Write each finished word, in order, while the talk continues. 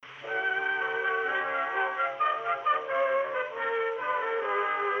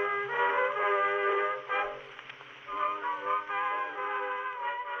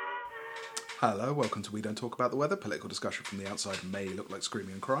Hello, welcome to We Don't Talk About the Weather. Political discussion from the outside may look like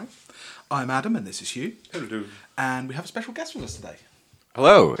screaming and crying. I'm Adam, and this is Hugh. Hello. And we have a special guest with us today.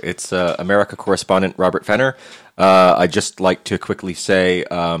 Hello, it's America correspondent Robert Fenner. I'd just like to quickly say,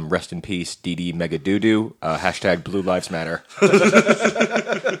 rest in peace, Dee Megadoodoo, hashtag Blue Lives Matter.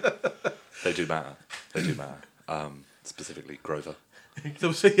 They do matter. They do matter. Specifically, Grover. There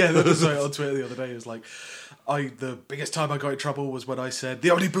was on Twitter the other day. It was like, the biggest time I got in trouble was when I said,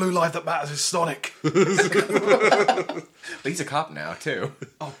 the only blue life that matters is Sonic. But he's a cop now, too.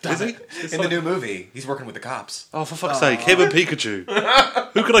 Oh, damn it. In the new movie, he's working with the cops. Oh, for fuck's sake, him and Pikachu.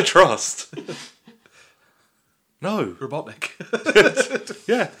 Who can I trust? No. Robotnik.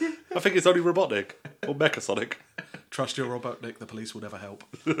 Yeah, I think it's only Robotnik. Or Mechasonic. Trust your Robotnik, the police will never help.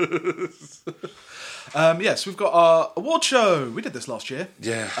 Yes, we've got our award show. We did this last year.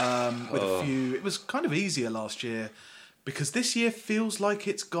 Yeah. With a few. It was kind of easier last year because this year feels like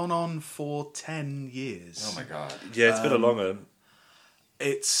it's gone on for 10 years. Oh my god. Yeah, it's been a long one.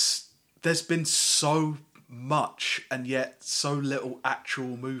 There's been so much and yet so little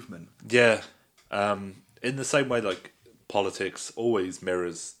actual movement. Yeah. In the same way, like, politics always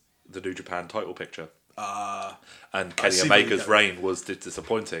mirrors the New Japan title picture. And Kenny Omega's reign was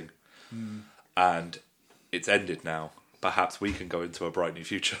disappointing. And it's ended now. Perhaps we can go into a bright new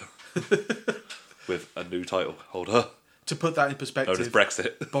future with a new title holder. To put that in perspective, known as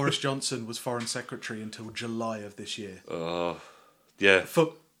Brexit. Boris Johnson was Foreign Secretary until July of this year. Yeah.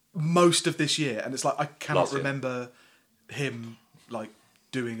 For most of this year. And it's like, I cannot remember him, like,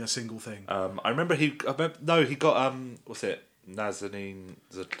 doing a single thing. I remember he got, what's it? Nazanin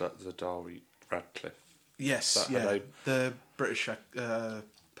Zaghari Radcliffe. Yes, the British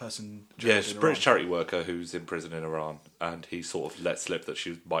person. Yes, British charity worker who's in prison in Iran, and he sort of let slip that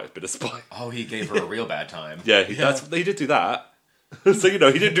she might have been a spy. Oh, he gave her a real bad time. Yeah, he did do that. So he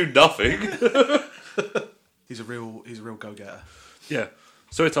didn't do nothing. He's a real go-getter. Yeah.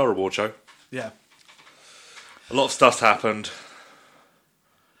 So it's our award show. Yeah. A lot of stuff's happened.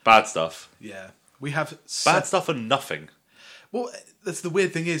 Bad stuff. Yeah, we have bad stuff and nothing. Well, that's the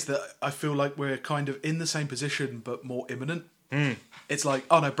weird thing is that I feel like we're kind of in the same position, but more imminent. It's like,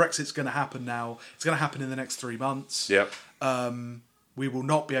 oh no, Brexit's going to happen now. It's going to happen in the next 3 months. Yep. We will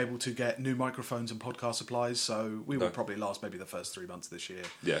not be able to get new microphones and podcast supplies, so we will probably last maybe the first 3 months this year.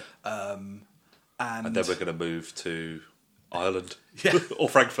 Yeah. And then we're going to move to Ireland. Yeah. Or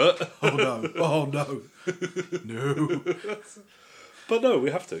Frankfurt. Oh no. No. But no,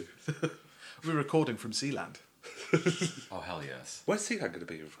 we have to. We're recording from Sealand. Oh, hell yes. Where's Sealand going to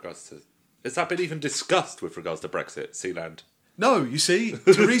be with regards to... Has that been even discussed with regards to Brexit, Sealand? No, you see,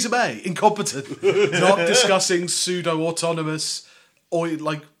 Theresa May, incompetent. Not discussing pseudo-autonomous,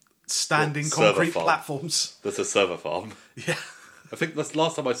 standing concrete platforms. That's a server farm. Yeah. I think that's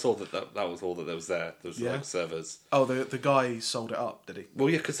last time I saw that was all that there was there. There was like servers. Oh, the guy sold it up, did he? Well,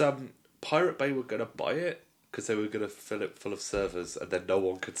 yeah, because Pirate Bay were going to buy it because they were going to fill it full of servers and then no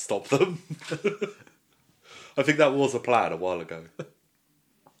one could stop them. I think that was a plan a while ago.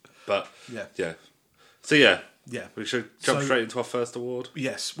 But, yeah. So, yeah. We should jump straight into our first award.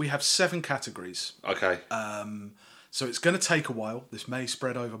 Yes, we have 7 categories. Okay. So it's going to take a while. This may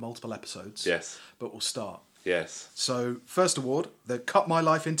spread over multiple episodes. Yes. But we'll start. Yes. So, first award, the Cut My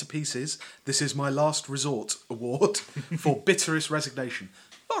Life Into Pieces, This Is My Last Resort award for bitterest resignation.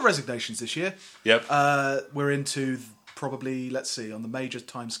 A lot of resignations this year. Yep. We're into probably, let's see, on the major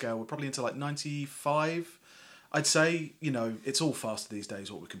timescale, we're probably into like 95. I'd say, it's all faster these days,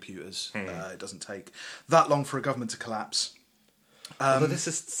 what with computers. It doesn't take that long for a government to collapse. Although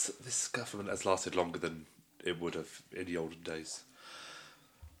this government has lasted longer than it would have in the olden days.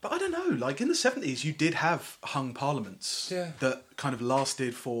 But I don't know, like in the 70s, you did have hung parliaments that kind of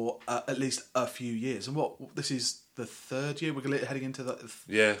lasted for at least a few years. And this is the 3rd year? We're heading into the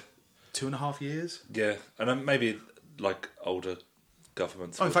 2.5 years? Yeah, and then maybe like older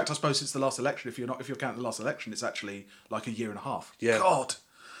governments. Oh, in fact, I suppose it's the last election. If you're counting the last election, it's actually like a year and a half. Yeah. God.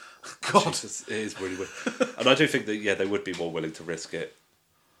 Jesus, it is really weird. And I do think that, they would be more willing to risk it,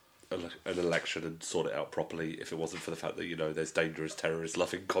 an election, and sort it out properly if it wasn't for the fact that, there's dangerous,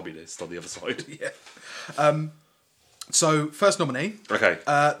 terrorist-loving communists on the other side. Yeah. So, first nominee. Okay.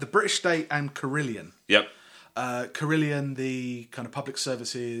 The British State and Carillion. Yep. Carillion, the kind of public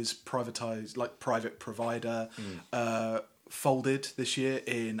services, privatised, like private provider, folded this year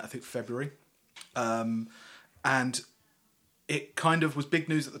in, I think, February. And it kind of was big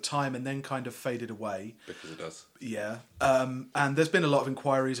news at the time and then kind of faded away. Because it does. Yeah. And there's been a lot of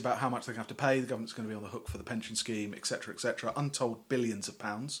inquiries about how much they have to pay. The government's going to be on the hook for the pension scheme, etc., etc. Untold billions of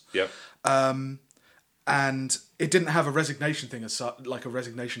pounds. Yep. And it didn't have a resignation thing as such, like a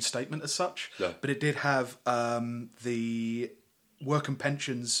resignation statement as such, but it did have the Work and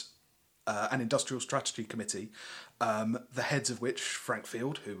Pensions and Industrial Strategy Committee, the heads of which, Frank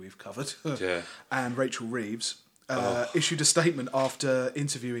Field, who we've covered, and Rachel Reeves, issued a statement after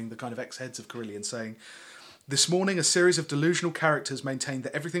interviewing the kind of ex-heads of Carillion saying, "This morning a series of delusional characters maintained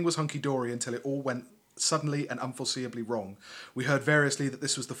that everything was hunky-dory until it all went suddenly and unforeseeably wrong. We heard variously that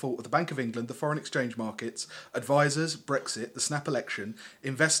this was the fault of the Bank of England, the foreign exchange markets, advisors, Brexit, the snap election,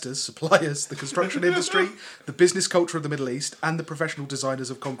 investors, suppliers, the construction industry, the business culture of the Middle East, and the professional designers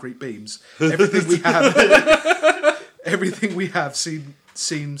of concrete beams. Everything we have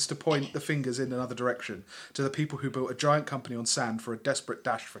seems to point the fingers in another direction, to the people who built a giant company on sand for a desperate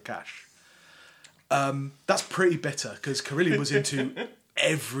dash for cash." That's pretty bitter, because Carillion was into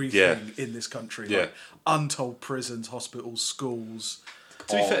everything in this country. Like untold prisons, hospitals, schools.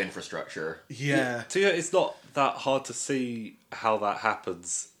 All infrastructure. Yeah. It's not that hard to see how that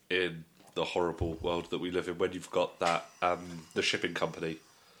happens in the horrible world that we live in when you've got that, the shipping company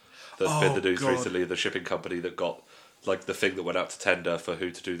that's been the news recently, the shipping company that got like the thing that went out to tender for who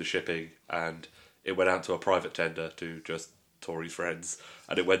to do the shipping, and it went out to a private tender to just Tory's friends,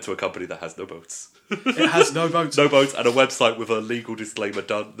 and it went to a company that has no boats. It has no boats. No boats, and a website with a legal disclaimer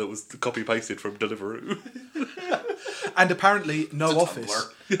done that was copy-pasted from Deliveroo. And apparently no office.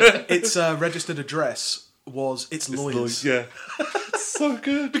 Its registered address was its lawyers. Yeah. It's so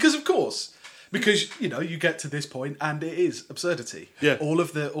good. Because you get to this point and it is absurdity. Yeah. All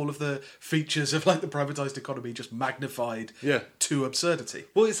of the features of like the privatized economy just magnified to absurdity.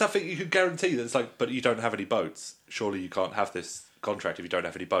 Well, it's that thing you can guarantee that it's like, but you don't have any boats. Surely you can't have this contract if you don't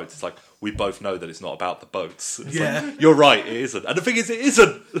have any boats. It's like, we both know that it's not about the boats. It's like, you're right, it isn't. And the thing is, it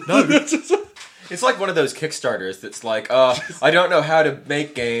isn't. No. It's like one of those Kickstarters that's like, I don't know how to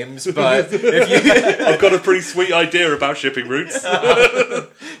make games, but if you... I've got a pretty sweet idea about shipping routes.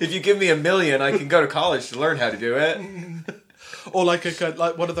 If you give me $1 million, I can go to college to learn how to do it. Or like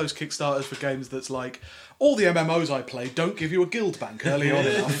one of those Kickstarters for games that's like, all the MMOs I play don't give you a guild bank early on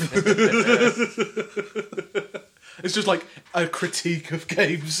enough. It's just like a critique of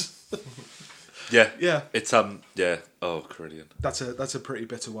games. Yeah. Yeah. It's Oh, Carillion. That's a pretty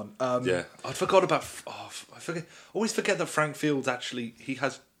bitter one. Yeah. I'd forgot about. I always forget that Frank Fields he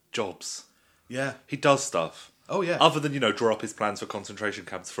has jobs. Yeah. He does stuff. Oh yeah. Other than draw up his plans for concentration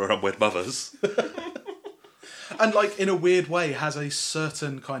camps for unwed mothers. And like in a weird way has a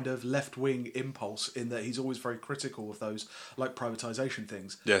certain kind of left-wing impulse in that he's always very critical of those like privatization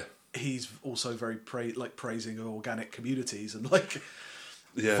things. Yeah. He's also very praising of organic communities and like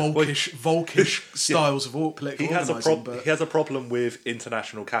volkish styles of political organising. He has a problem with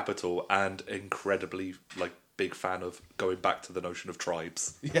international capital and incredibly big fan of going back to the notion of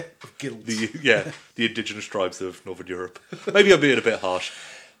tribes. Yeah, of guilds. The indigenous tribes of Northern Europe. Maybe I'm being a bit harsh.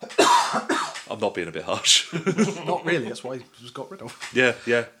 I'm not being a bit harsh. Not really. That's why he was got rid of. Yeah.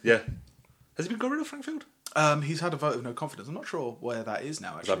 Has he been got rid of, Frank Field? He's had a vote of no confidence. I'm not sure where that is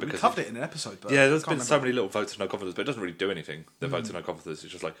now, actually. We covered it in an episode. But there's been so many little votes of no confidence, but it doesn't really do anything, the votes of no confidence.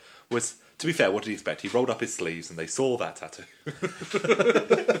 It's just like... to be fair, what did he expect? He rolled up his sleeves and they saw that tattoo.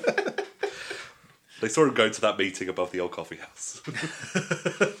 They saw him going to that meeting above the old coffee house.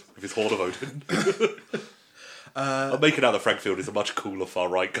 With his Horde of Odin. I'm making out that Frank Field is a much cooler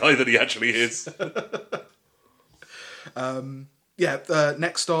far-right guy than he actually is.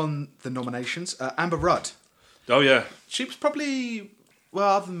 Next on the nominations, Amber Rudd. Oh, yeah. She was probably,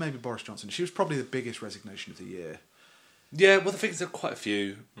 other than maybe Boris Johnson, she was probably the biggest resignation of the year. Yeah, well, the thing is, there are quite a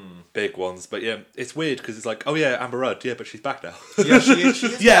few big ones, but yeah, it's weird because it's like, oh yeah, Amber Rudd, yeah, but she's back now. Yeah, she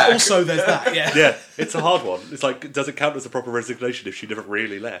is yeah, back. Also there's that, yeah. Yeah, it's a hard one. It's like, does it count as a proper resignation if she never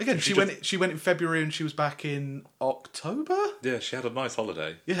really left? Again, she went in February and she was back in October? Yeah, she had a nice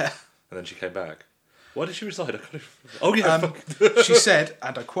holiday. Yeah. And then she came back. Why did she resign? Oh yeah. She said,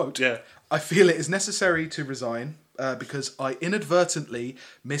 and I quote, "Yeah, I feel it is necessary to resign because I inadvertently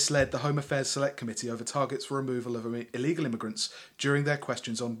misled the Home Affairs Select Committee over targets for removal of illegal immigrants during their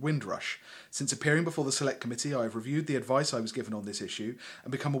questions on Windrush. Since appearing before the Select Committee, I have reviewed the advice I was given on this issue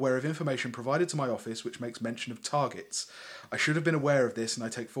and become aware of information provided to my office which makes mention of targets. I should have been aware of this and I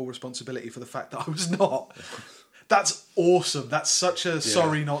take full responsibility for the fact that I was not." That's awesome. That's such a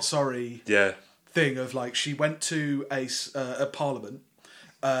sorry, not sorry thing of like, she went to a parliament.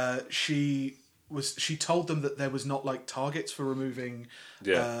 She told them that there was not like targets for removing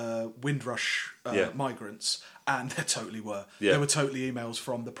Windrush migrants, and there totally were. There were totally emails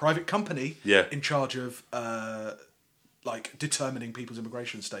from the private company in charge of determining people's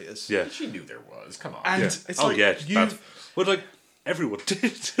immigration status. Yeah, she knew there was. Come on. And it's everyone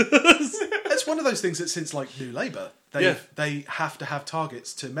did. It's one of those things that since like New Labour, they have to have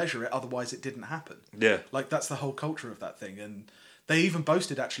targets to measure it, otherwise it didn't happen. Yeah. Like that's the whole culture of that thing. And they even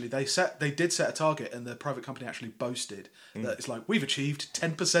boasted actually, they did set a target, and the private company actually boasted that it's like, we've achieved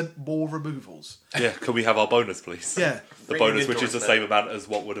 10% more removals. Yeah, can we have our bonus, please? Yeah. The bonus, which is the same amount as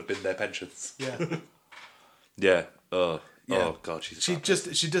what would have been their pensions. Yeah. Yeah. Yeah. Oh god, she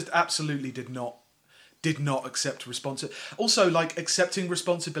just absolutely did not accept responsibility. Also, like accepting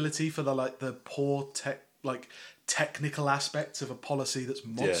responsibility for the poor technical aspects of a policy that's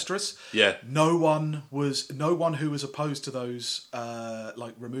monstrous. Yeah. No one who was opposed to those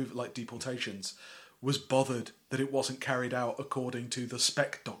deportations was bothered that it wasn't carried out according to the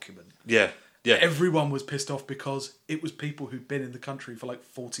spec document. Yeah. Yeah. Everyone was pissed off because it was people who'd been in the country for like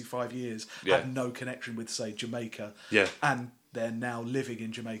 45 years, had no connection with, say, Jamaica, and they're now living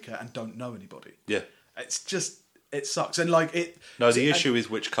in Jamaica and don't know anybody. Yeah. It's just, it sucks. And like it... No, the issue is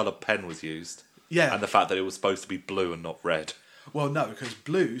which colour pen was used. Yeah. And the fact that it was supposed to be blue and not red. Well, no, because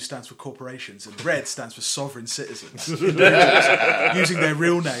blue stands for corporations and red stands for sovereign citizens. Using their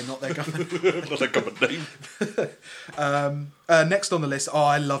real name, not their government. Not their government name. Next on the list,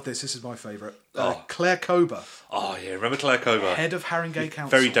 I love this. This is my favourite. Claire Kober. Oh, yeah, remember Claire Kober? Head of Haringey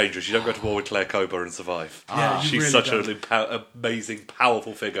Council. Very dangerous. You don't go to war with Claire Kober and survive. Yeah, She's really such don't. an amazing,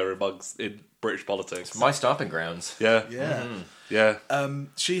 powerful figure in British politics. It's my stomping grounds. Yeah. Yeah. Mm-hmm. Yeah.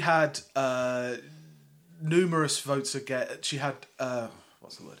 She had numerous votes against. She had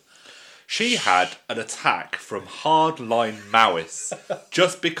what's the word? She had an attack from hardline Maoists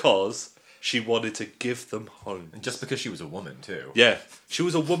just because she wanted to give them homes. And just because she was a woman, too. Yeah. She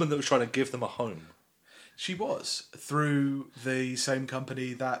was a woman that was trying to give them a home. She was, through the same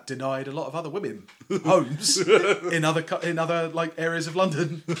company that denied a lot of other women homes in other like areas of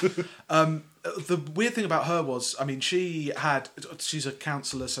London. The weird thing about her was, I mean, she's a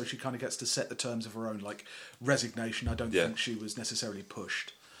councillor, so she kind of gets to set the terms of her own like resignation. I don't think she was necessarily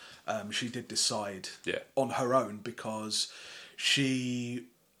pushed. She did decide on her own because she...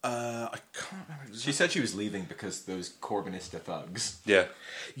 I can't remember exactly. She said she was leaving because those Corbynista thugs. Yeah.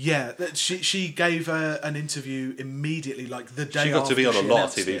 Yeah, she gave an interview immediately, like the day She got after to be on a she lot of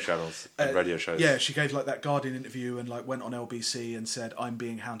announced TV it. channels and radio shows. Yeah, she gave like that Guardian interview and like went on LBC and said, "I'm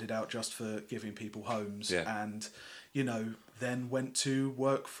being hounded out just for giving people homes," and then went to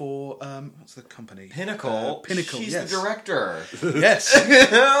work for what's the company? Pinnacle. Pinnacle. She's yes. the director. Yes.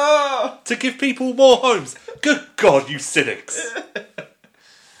 To give people more homes. Good God, you cynics.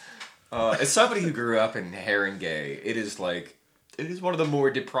 As somebody who grew up in Haringey, it is one of the more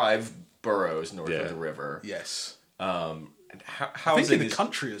deprived boroughs north of the river. Yes. I think in the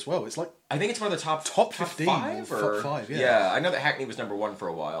country as well. It's like I think it's one of the top 15 5 or top 5. Yeah, I know that Hackney was number 1 for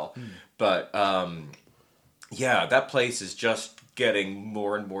a while, but that place is just getting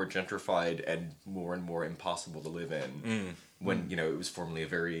more and more gentrified and more impossible to live in. When it was formerly a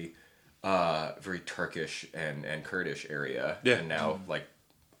very Turkish and Kurdish area, and now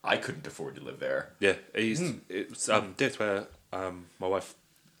I couldn't afford to live there. Yeah, it's where my wife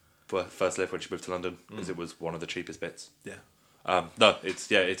first lived when she moved to London because it was one of the cheapest bits. Yeah. No,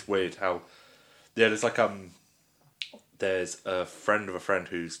 it's weird how there's there's a friend of a friend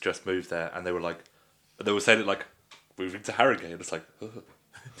who's just moved there, and they were saying it like moving to Haringey, and it's like.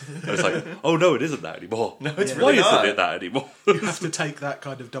 And it's like, oh no, it isn't that anymore. No, it's Why really not. isn't it that anymore? You have to take that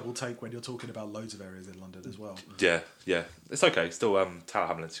kind of double take when you're talking about loads of areas in London as well. Yeah. It's okay. Still, Tower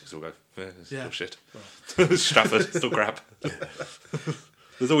Hamlets, you can still go. It's still shit. Well. Stratford, still crap.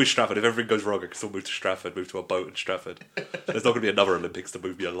 There's always Stratford. If everything goes wrong, I can still move to Stratford, move to a boat in Stratford. There's not going to be another Olympics to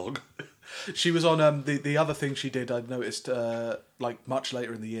move me along. She was on the other thing she did. I noticed much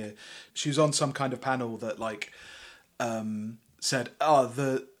later in the year. She was on some kind of panel that said,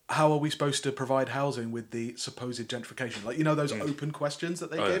 how are we supposed to provide housing with the supposed gentrification? Those open questions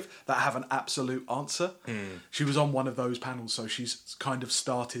that they give that have an absolute answer. She was on one of those panels, so she's kind of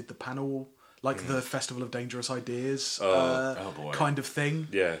started the panel, the Festival of Dangerous Ideas kind of thing.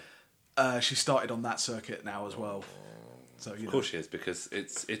 Yeah. She started on that circuit now as well. So Of course she is, because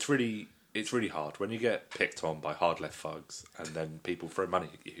it's really hard when you get picked on by hard left thugs and then people throw money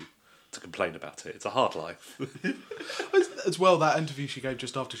at you to complain about it. It's a hard life. As well, that interview she gave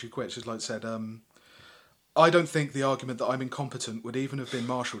just after she quit, she said, I don't think the argument that I'm incompetent would even have been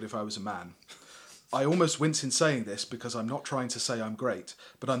marshalled if I was a man. I almost wince in saying this because I'm not trying to say I'm great,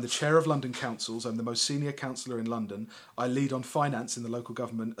 but I'm the chair of London councils. I'm the most senior councillor in London. I lead on finance in the local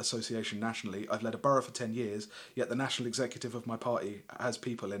government association nationally. I've led a borough for 10 years, yet the national executive of my party has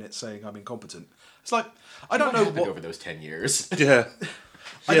people in it saying I'm incompetent. It's like, I don't know what... over those 10 years. Yeah.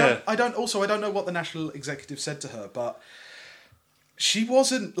 I don't know what the national executive said to her, but she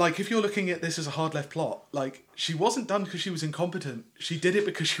wasn't, like, if you're looking at this as a hard left plot, like, she wasn't done because she was incompetent. She did it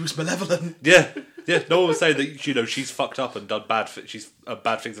because she was malevolent. Yeah. No one was saying that, you know, she's fucked up and done bad things have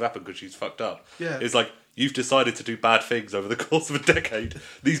happened because she's fucked up. Yeah. It's like, you've decided to do bad things over the course of a decade.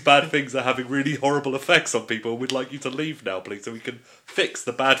 These bad things are having really horrible effects on people. We'd like you to leave now, please, so we can fix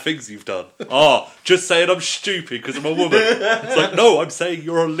the bad things you've done. Just saying I'm stupid because I'm a woman. It's like, no, I'm saying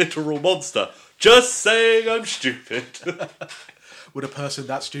you're a literal monster. Just saying I'm stupid. Would a person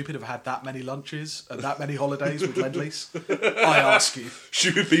that stupid have had that many lunches and that many holidays with Lend-Lease? I ask you.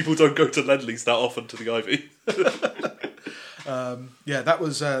 Stupid people don't go to Lend-Lease that often to the Ivy. That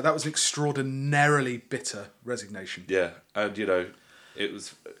was an extraordinarily bitter resignation. Yeah, and you know, it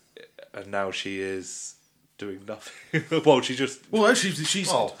was, and now she is doing nothing.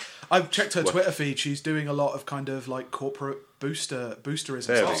 She's. I've checked her Twitter feed. She's doing a lot of kind of like corporate boosterism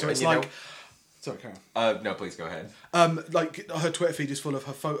stuff. So it's like. Sorry, Karen. No, please go ahead. Like her Twitter feed is full of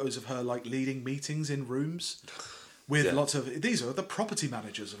her photos of her like leading meetings in rooms with lots of. These are the property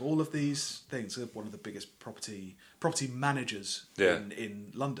managers of all of these things. One of the biggest property managers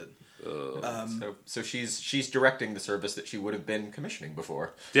in London. So she's directing the service that she would have been commissioning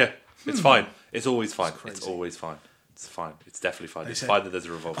before. Yeah, it's fine. It's always fine. It's always fine. It's fine. It's definitely fine. It's fine that there's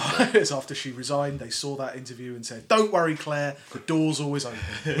a revolving door. It's after she resigned, they saw that interview and said, "Don't worry, Claire, the door's always open."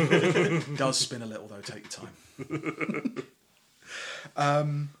 It does spin a little, though. Take your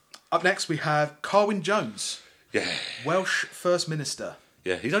time. Up next, we have Carwyn Jones. Yeah. Welsh First Minister.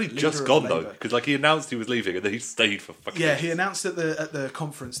 Yeah, he's only just gone, though, because like he announced he was leaving and then he stayed for fucking he announced at the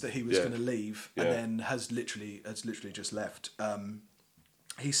conference that he was going to leave and then has literally just left.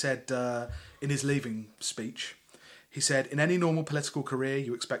 He said in his leaving speech, he said, "In any normal political career,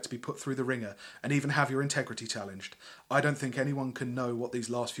 you expect to be put through the ringer and even have your integrity challenged. I don't think anyone can know what these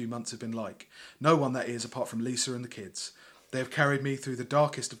last few months have been like. No one, that is, apart from Lisa and the kids. They have carried me through the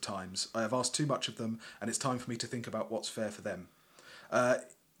darkest of times. I have asked too much of them, and it's time for me to think about what's fair for them."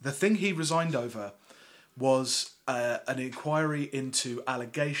 The thing he resigned over was an inquiry into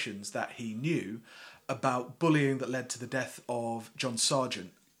allegations that he knew about bullying that led to the death of John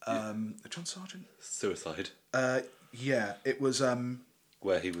Sargent. John Sargent? Suicide. It was...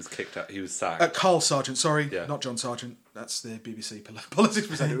 where he was kicked out, he was sacked. Carl Sargent, sorry, not John Sargent. That's the BBC politics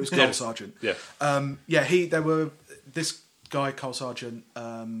presenter. It was Carl Sargent. Yeah. This guy, Carl Sargent,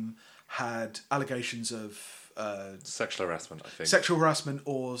 had allegations of... sexual harassment, I think. Sexual harassment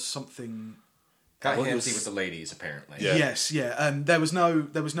or something... Got handsy with the ladies, apparently. Yeah. Yes, yeah. There was no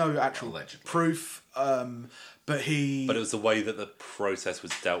actual Allegedly. proof, but he... But it was the way that the process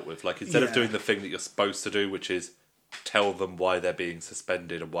was dealt with. Like, instead of doing the thing that you're supposed to do, which is tell them why they're being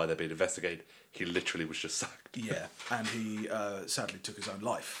suspended and why they're being investigated, he literally was just sacked. Yeah, and he sadly took his own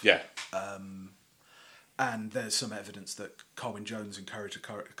life. Yeah. And there's some evidence that Carwyn Jones encouraged a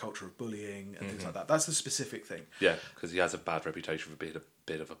culture of bullying and things like that. That's the specific thing. Yeah, because he has a bad reputation for being a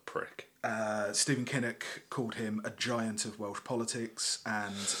bit of a prick. Stephen Kinnock called him a giant of Welsh politics,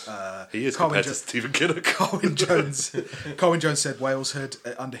 and he is compared to Stephen Kinnock. Carwyn Jones said Wales had,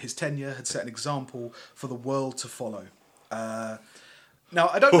 under his tenure, had set an example for the world to follow. Now,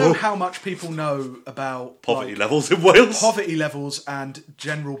 I don't know how much people know about... Poverty levels in Wales. Poverty levels and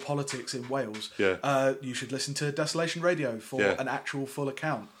general politics in Wales. Yeah. You should listen to Desolation Radio for an actual full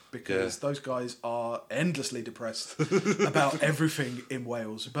account, because those guys are endlessly depressed about everything in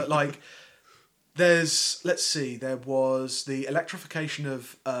Wales. But, like, there was the electrification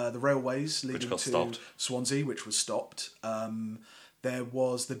of the railways leading to Swansea, which was stopped. There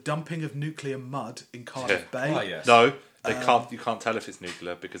was the dumping of nuclear mud in Cardiff Bay. Oh, yes. No. You can't tell if it's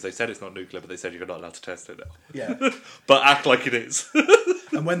nuclear because they said it's not nuclear, but they said you're not allowed to test it. Yeah. But act like it is.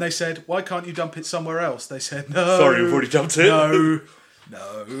 And when they said, "Why can't you dump it somewhere else?" they said, "No. Sorry, we've already dumped it."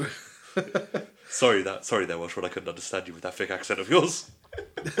 No. Sorry there, Washwood. I couldn't understand you with that thick accent of yours.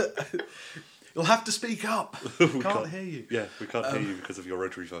 You'll have to speak up. We can't hear you. Yeah, we can't hear you because of your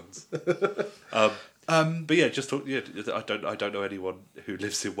rotary phones. But yeah, I don't know anyone who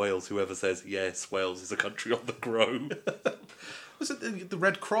lives in Wales who ever says, yes, Wales is a country on the grow. Was it the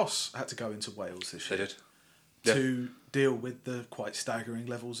Red Cross had to go into Wales this year? They did. To deal with the quite staggering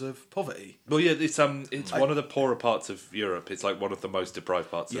levels of poverty. Well, yeah, it's one of the poorer parts of Europe. It's like one of the most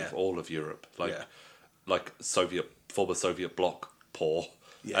deprived parts of all of Europe. Like former Soviet bloc poor.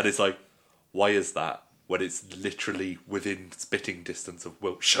 Yeah. And it's like, why is that when it's literally within spitting distance of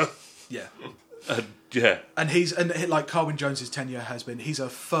Wiltshire? Yeah. And Carwyn Jones's tenure has been, he's a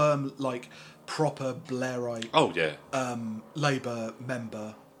firm, like, proper Blairite Labour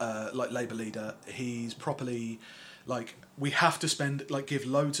member, Labour leader. He's properly, like, we have to give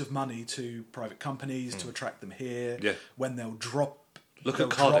loads of money to private companies to attract them here when they'll drop Look at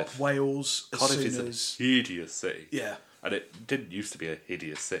Cardiff. Drop Wales as Cardiff soon is a hideous city. Yeah. And it didn't used to be a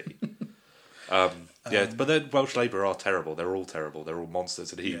hideous city. But the Welsh Labour are terrible. They're all terrible. They're all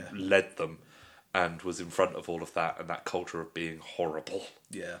monsters. And he led them and was in front of all of that and that culture of being horrible.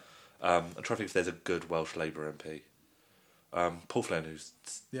 Yeah. I'm trying to think if there's a good Welsh Labour MP. Paul Flynn, who's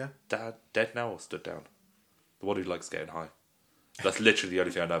dead now or stood down? The one who likes getting high. That's literally the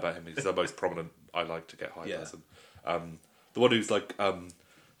only thing I know about him. He's the most prominent I like to get high person. The one who's like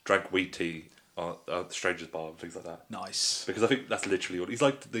drank wheat tea at the Strangers Bar and things like that. Nice. Because I think that's literally what he's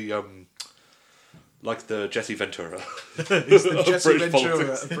like the Jesse Ventura. He's the Jesse Ventura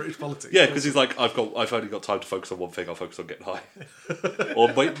politics. of British politics. Yeah, because he's like, I've only got time to focus on one thing. I'll focus on getting high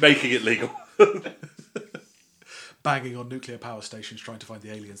or making it legal. Banging on nuclear power stations trying to find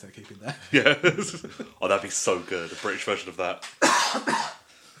the aliens they're keeping there. Yeah. Oh, that'd be so good. A British version of that.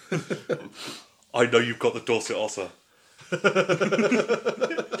 I know you've got the Dorset Ossa. I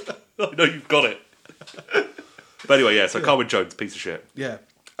know you've got it. But anyway, so Carwyn Jones, piece of shit. Yeah.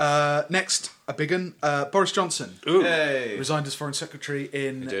 Next, a big one. Boris Johnson resigned as Foreign Secretary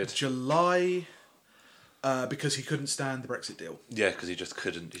in July because he couldn't stand the Brexit deal. Yeah, because he just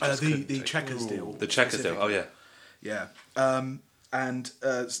couldn't. The Chequers deal. The Chequers deal, oh yeah. Yeah. And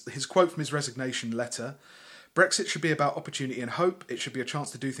his quote from his resignation letter: Brexit should be about opportunity and hope. It should be a chance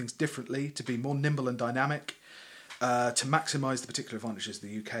to do things differently, to be more nimble and dynamic, to maximise the particular advantages of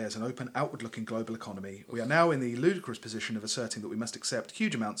the UK as an open, outward-looking global economy. We are now in the ludicrous position of asserting that we must accept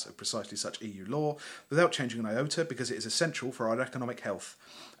huge amounts of precisely such EU law without changing an iota because it is essential for our economic health.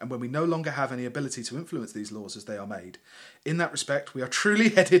 And when we no longer have any ability to influence these laws as they are made. In that respect, we are truly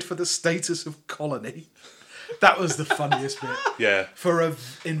headed for the status of colony. That was the funniest bit. Yeah. For an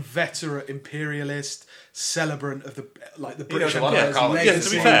inveterate imperialist celebrant of the British Empire's legacy. Yeah, to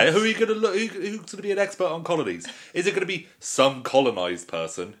be fair, who are you going to look? Who's going to be an expert on colonies? Is it going to be some colonised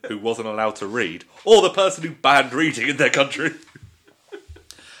person who wasn't allowed to read, or the person who banned reading in their country?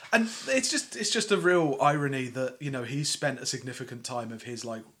 And it's just a real irony that he's spent a significant time of his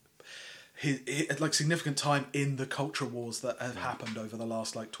significant time in the culture wars that have happened over the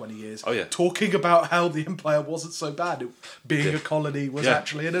last 20 years. Oh yeah, talking about how the empire wasn't so bad. Being a colony was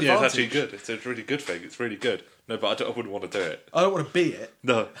actually an advantage. Yeah, it's actually good. It's a really good thing. It's really good. No, but I wouldn't want to do it. I don't want to be it.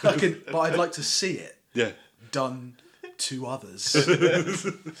 No, but I'd like to see it. Yeah, done to others.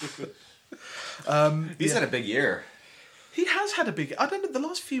 He's had a big year. He has had a big. I don't know. The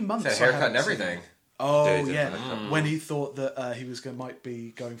last few months, he's had a haircut and everything. Oh yeah, when he thought that he might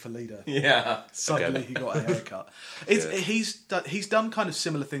be going for leader. Yeah, suddenly he got a haircut. He's done kind of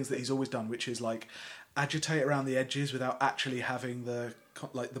similar things that he's always done, which is agitate around the edges without actually having the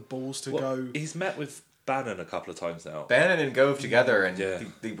balls to go. He's met with Bannon a couple of times now. Bannon and Gove together, and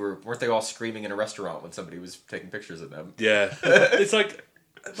weren't they all screaming in a restaurant when somebody was taking pictures of them? Yeah, it's it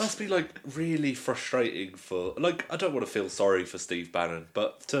must be really frustrating for I don't want to feel sorry for Steve Bannon,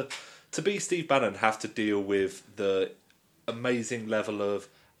 but to be Steve Bannon, have to deal with the amazing level of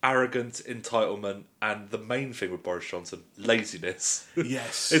arrogance, entitlement, and the main thing with Boris Johnson, laziness.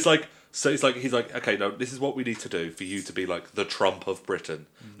 Yes. He's okay, no, this is what we need to do for you to be the Trump of Britain.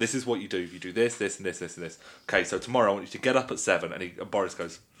 This is what you do. You do this, this, and this, this, and this. Okay, so tomorrow I want you to get up at 7, and Boris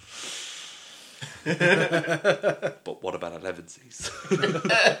goes, but what about 11sies?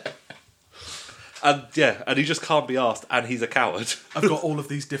 And he just can't be asked, and he's a coward. I've got all of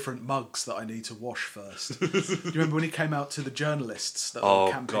these different mugs that I need to wash first. Do you remember when he came out to the journalists that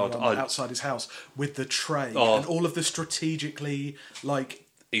were camping outside his house with the tray and all of the strategically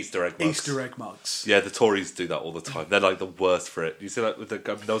Easter egg mugs? Yeah, the Tories do that all the time. They're the worst for it. You see that with the I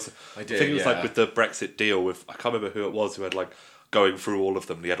think it was with the Brexit deal with, I can't remember who it was who had going through all of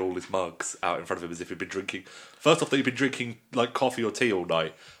them, and he had all his mugs out in front of him as if he'd been drinking. First off, that he'd been drinking coffee or tea all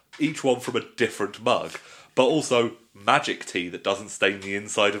night. Each one from a different mug, but also magic tea that doesn't stain the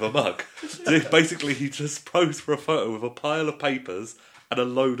inside of a mug. So basically, he just posed for a photo with a pile of papers and a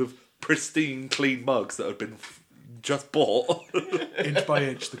load of pristine, clean mugs that had been just bought. Inch by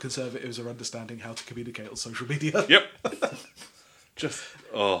inch, the Conservatives are understanding how to communicate on social media. Yep. Just,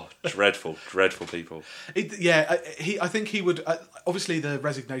 dreadful, dreadful people. I think he would... obviously, the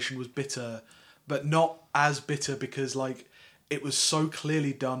resignation was bitter, but not as bitter because, it was so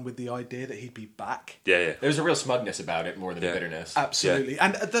clearly done with the idea that he'd be back. Yeah. There was a real smugness about it more than a bitterness. Absolutely. Yeah.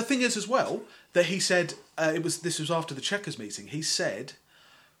 And the thing is as well, that he said, this was after the Chequers meeting, he said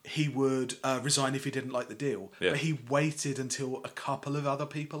he would resign if he didn't like the deal. Yeah. But he waited until a couple of other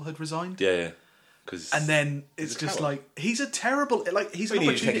people had resigned. Yeah. And then it's just he's a terrible... he's an opportunity. He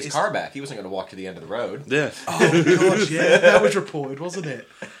needed to take his car back. He wasn't going to walk to the end of the road. Yeah. Oh, gosh, yeah. That was reported, wasn't it?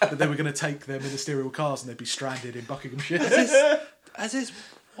 That they were going to take their ministerial cars and they'd be stranded in Buckinghamshire. Has his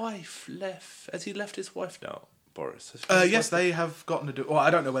wife left? Has he left his wife now, Boris? Yes, they have gotten a... Well,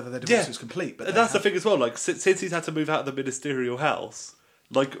 I don't know whether their divorce is complete, but... That's the thing as well, like, since he's had to move out of the ministerial house,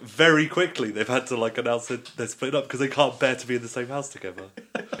 like, very quickly they've had to, like, announce that they're split up because they can't bear to be in the same house together.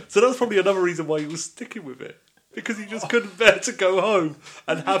 So that's probably another reason why he was sticking with it. Because he just couldn't bear to go home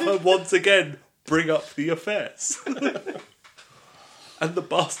and have her once again bring up the affairs. And the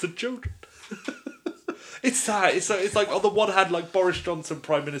bastard children. It's sad. It's like, on the one hand, like, Boris Johnson,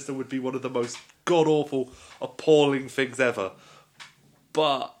 Prime Minister, would be one of the most god-awful, appalling things ever.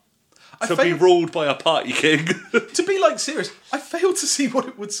 But to be ruled by a party king... To be, like, serious, I failed to see what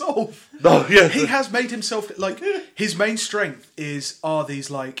it would solve. No, yeah. He has made himself... Like, his main strength are these,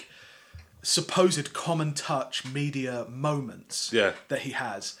 like, supposed common touch media moments that he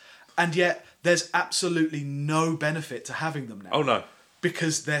has. And yet, there's absolutely no benefit to having them now. Oh, no.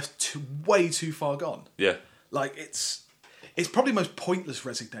 Because they're way too far gone. Yeah. Like, it's probably the most pointless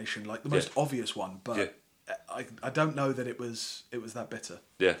resignation, like the most obvious one, but I don't know that it was that bitter.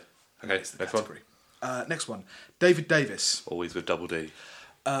 Yeah. Okay, next one. Next one. David Davis. Always with double D.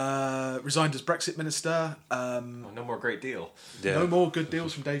 Resigned as Brexit Minister. No more great deal. Yeah. No more good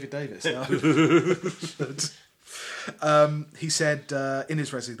deals from David Davis. No. He said in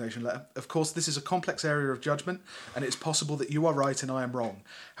his resignation letter, "Of course, this is a complex area of judgment, and it is possible that you are right and I am wrong.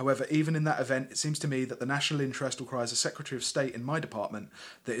 However, even in that event, it seems to me that the national interest requires a Secretary of State in my department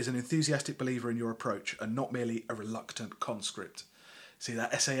that is an enthusiastic believer in your approach and not merely a reluctant conscript." See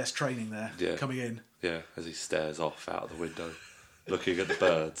that SAS training there coming in? Yeah, as he stares off out of the window, looking at the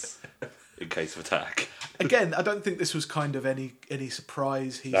birds in case of attack. Again, I don't think this was kind of any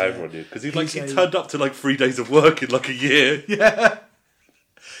surprise. No, everyone knew. Because he turned up to like 3 days of work in like a year. Yeah.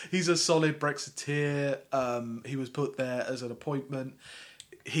 He's a solid Brexiteer. He was put there as an appointment.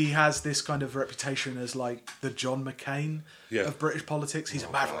 He has this kind of reputation as like the John McCain of British politics. He's a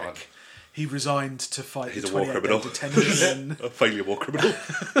maverick. God. He resigned to fight the 28-day detention. A failure war criminal.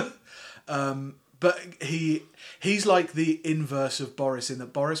 But he's like the inverse of Boris in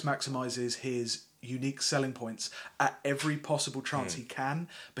that Boris maximises his unique selling points at every possible chance he can,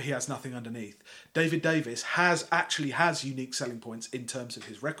 but he has nothing underneath. David Davis has unique selling points in terms of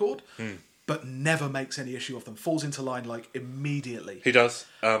his record, but never makes any issue of them. Falls into line like immediately. He does.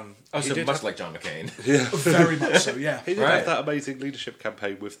 Much like John McCain. Yeah, very much so. Yeah, he did have that amazing leadership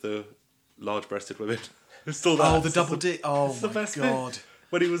campaign with the large-breasted women. Still that. Oh, the double D. Oh my God. Bit.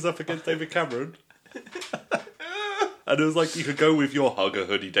 When he was up against David Cameron. And it was like, you could go with your hugger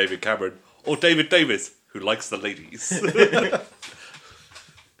hoodie, David Cameron, or David Davis, who likes the ladies.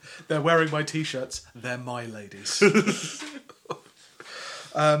 They're wearing my T-shirts. They're my ladies.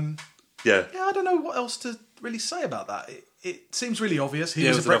 Yeah, I don't know what else to really say about that. It seems really obvious. He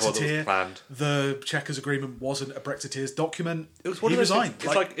was a Brexiteer. The Chequers Agreement wasn't a Brexiteer's document. It was one he resigned.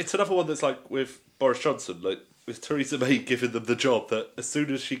 It's another one that's like with Boris Johnson, like with Theresa May giving them the job, that as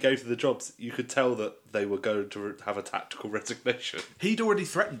soon as she gave them the jobs, you could tell that they were going to have a tactical resignation. He'd already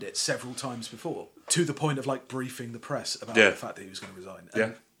threatened it several times before, to the point of like briefing the press about the fact that he was going to resign.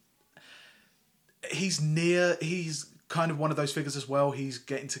 And he's kind of one of those figures as well. He's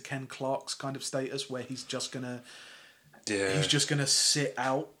getting to Ken Clark's kind of status where he's just gonna sit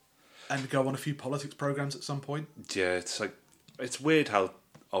out and go on a few politics programs at some point. Yeah, it's weird how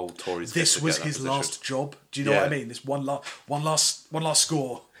old Tories. This was his last job. Do you know what I mean? This one last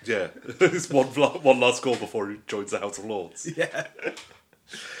score. Yeah, it's one last score before he joins the House of Lords. Yeah.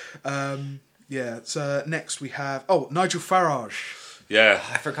 So next we have Nigel Farage. Yeah,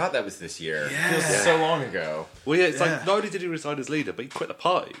 I forgot that was this year. Yeah. It was so long ago. Well, yeah, it's like not only did he resign as leader, but he quit the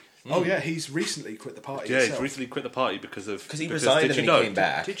party. Oh yeah, he's recently quit the party. Yeah, he's recently quit the party because he resigned and then he came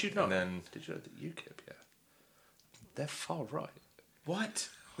back. Did you know? Did you know that UKIP? Yeah, they're far right. What?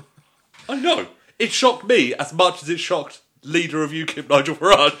 I know. It shocked me as much as it shocked leader of UKIP, Nigel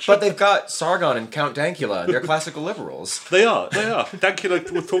Farage. But they've got Sargon and Count Dankula, and they're classical liberals. They are. Dankula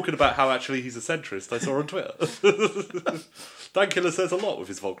was talking about how actually he's a centrist, I saw on Twitter. Dankula says a lot with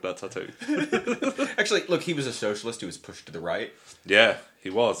his Wagner tattoo. Actually, look, he was a socialist who was pushed to the right. Yeah, he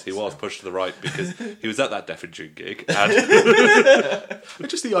was. He was pushed to the right because he was at that Deaf and June gig. And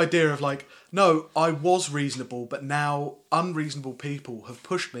just the idea of like, no, I was reasonable, but now unreasonable people have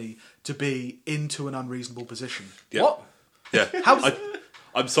pushed me to be into an unreasonable position. Yeah. What? Yeah.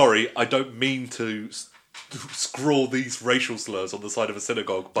 I'm sorry, I don't mean to scrawl these racial slurs on the side of a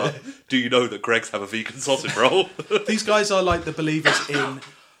synagogue, but do you know that Greggs have a vegan sausage roll? These guys are like the believers in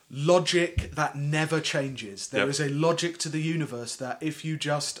logic that never changes. There is a logic to the universe that if you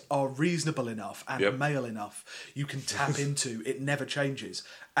just are reasonable enough and male enough, you can tap into. It never changes.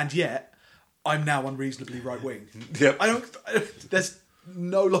 And yet, I'm now unreasonably right wing. Yep. There's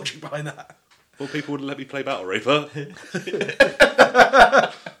no logic behind that. Well, people wouldn't let me play Battle Raper.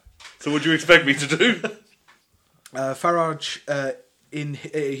 So what do you expect me to do? Farage,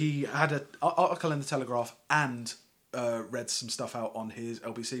 he had an article in the Telegraph and read some stuff out on his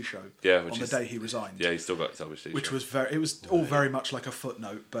LBC show on the day he resigned. Yeah, he's still got his LBC which show. was all very much like a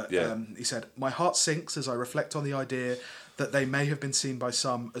footnote, but he said, "My heart sinks as I reflect on the idea that they may have been seen by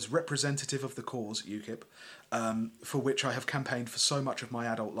some as representative of the cause, UKIP, for which I have campaigned for so much of my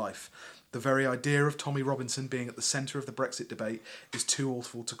adult life. The very idea of Tommy Robinson being at the centre of the Brexit debate is too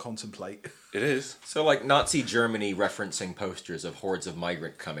awful to contemplate." It is. So, like Nazi Germany referencing posters of hordes of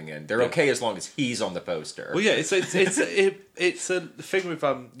migrants coming in, they're okay as long as he's on the poster. Well, yeah, it's a thing with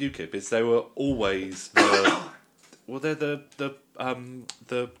UKIP is they were always they're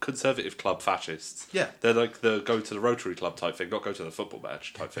the conservative club fascists. Yeah, they're like the go to the Rotary Club type thing, not go to the football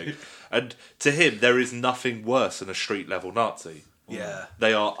match type thing. And to him, there is nothing worse than a street level Nazi. Yeah.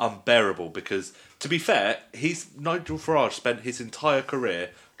 They are unbearable because, to be fair, Nigel Farage spent his entire career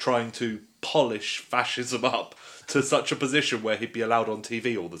trying to polish fascism up to such a position where he'd be allowed on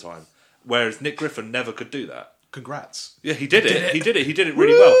TV all the time. Whereas Nick Griffin never could do that. Congrats. Yeah, he did it. He did it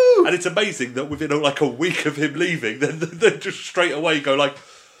really well. And it's amazing that within like a week of him leaving, then they just straight away go like,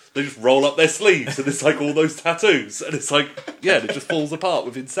 they just roll up their sleeves and it's like all those tattoos. And it's like, yeah, it just falls apart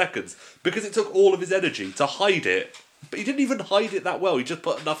within seconds. Because it took all of his energy to hide it. But he didn't even hide it that well. He just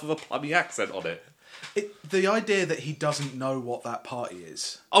put enough of a plummy accent on it. The idea that he doesn't know what that party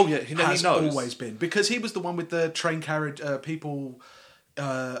is. Oh yeah, he knows. Always been, because he was the one with the train carriage people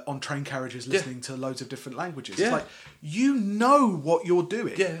on train carriages listening to loads of different languages. Yeah. It's like, you know what you're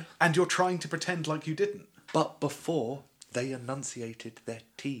doing, yeah, and you're trying to pretend like you didn't. But before they enunciated their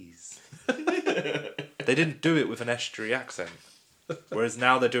T's, they didn't do it with an estuary accent. Whereas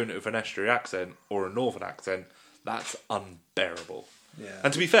now they're doing it with an estuary accent or a northern accent. That's unbearable. Yeah.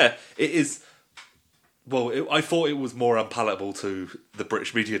 And to be fair, it is. Well, I thought it was more unpalatable to the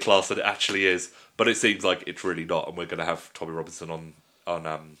British media class than it actually is, but it seems like it's really not, and we're going to have Tommy Robinson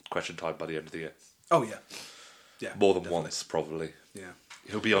on Question Time by the end of the year. Oh yeah, yeah, more than once probably. Yeah,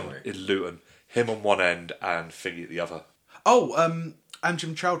 he'll be on in Luton, him on one end and Figgy at the other. Oh,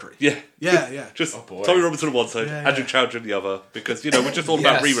 Anjem Chowdhury. Yeah. Just Tommy Robinson on one side, Anjem Chowdhury on the other, because we're just all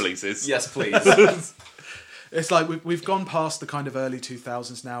about re-releases. Yes, please. It's like we've gone past the kind of early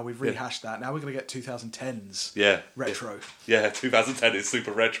 2000s now. We've rehashed that. Now we're going to get 2010s. Retro. Yeah, 2010 is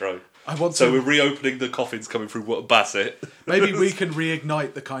super retro. So we're reopening the coffins coming through Wootton Bassett. Maybe we can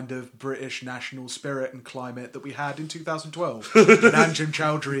reignite the kind of British national spirit and climate that we had in 2012. When Anjem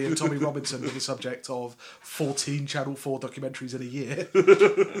Chowdhury and Tommy Robinson were the subject of 14 Channel 4 documentaries in a year.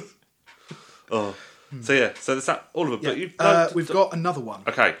 So that's that, all of them. Yeah. But we've got another one.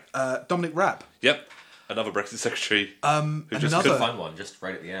 Okay. Dominic Raab. Yep. Another Brexit secretary. Who just couldn't fun one, just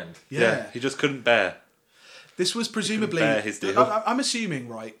right at the end. Yeah. He just couldn't bear. This was presumably. Bear his deal. I'm assuming,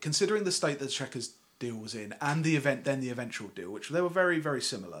 right, considering the state that the Chequers deal was in, and the eventual deal, which they were very, very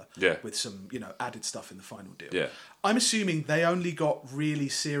similar. Yeah. With some, added stuff in the final deal. Yeah. I'm assuming they only got really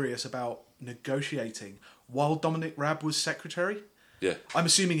serious about negotiating while Dominic Raab was secretary. Yeah. I'm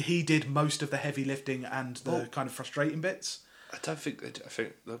assuming he did most of the heavy lifting and the kind of frustrating bits. I think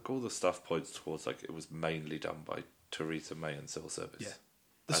like, all the stuff points towards like it was mainly done by Theresa May and civil service. Yeah,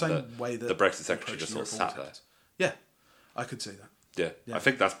 the same way that the Brexit secretary just sort of sat there. Yeah, I could see that. Yeah, I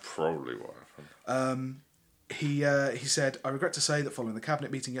think that's probably what happened. He said, "I regret to say that following the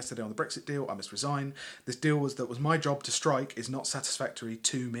cabinet meeting yesterday on the Brexit deal, I must resign. This deal was my job to strike is not satisfactory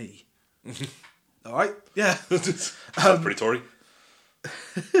to me." All right, yeah, Sounds pretty Tory.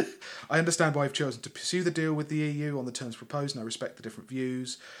 I understand why you've chosen to pursue the deal with the EU on the terms proposed, and I respect the different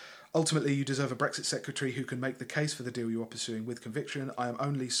views. Ultimately, you deserve a Brexit secretary who can make the case for the deal you are pursuing with conviction. I am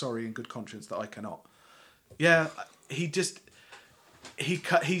only sorry in good conscience that I cannot. Yeah, he's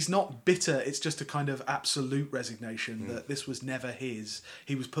not bitter. It's just a kind of absolute resignation that this was never his.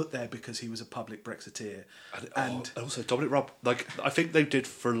 He was put there because he was a public Brexiteer. And also Dominic Raab, like I think they did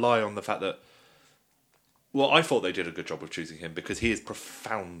rely on the fact that. Well, I thought they did a good job of choosing him because he is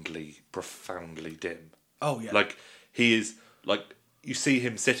profoundly, profoundly dim. Oh, yeah. Like, he is, like, you see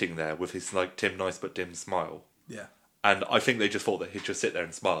him sitting there with his, like, Tim Nice but dim smile. Yeah. And I think they just thought that he'd just sit there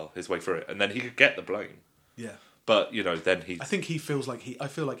and smile his way through it, and then he could get the blame. Yeah. But, then he... I think he feels like I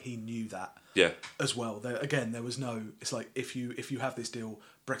feel like he knew that. Yeah. As well. There was no... It's like, if you have this deal,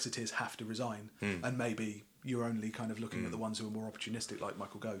 Brexiteers have to resign. And maybe... You're only kind of looking at the ones who are more opportunistic, like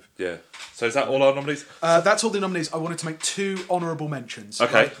Michael Gove. Yeah. So is that all our nominees? That's all the nominees. I wanted to make 2 honourable mentions.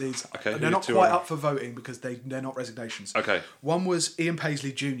 Okay. Right? Okay. They're not quite up for voting because they're not resignations. Okay. One was Ian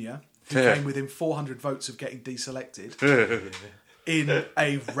Paisley Jr., who came within 400 votes of getting deselected in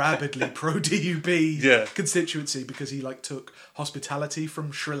a rabidly pro-DUP constituency because he took hospitality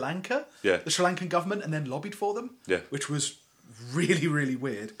from Sri Lanka, the Sri Lankan government, and then lobbied for them, which was really, really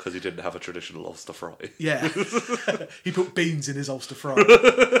weird. Because he didn't have a traditional Ulster fry. Yeah. He put beans in his Ulster fry.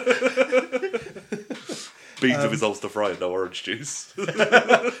 Beans of his Ulster fry and no orange juice.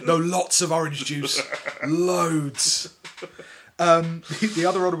 No, lots of orange juice. Loads. The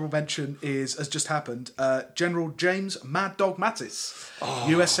other honourable mention is, has just happened, General James Mad Dog Mattis,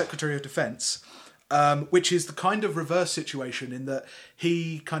 US Secretary of Defence, which is the kind of reverse situation in that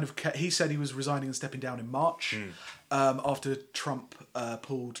he said he was resigning and stepping down in March after Trump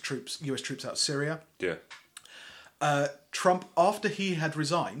pulled US troops out of Syria. Yeah. Trump, after he had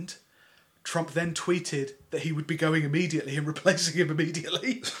resigned, Trump then tweeted that he would be going immediately and replacing him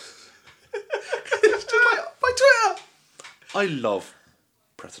immediately. It's just my Twitter. I love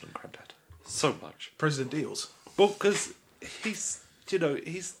President Grandad so much. President Deals. Well, because he's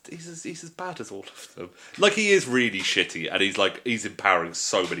as bad as all of them. Like, he is really shitty, and he's empowering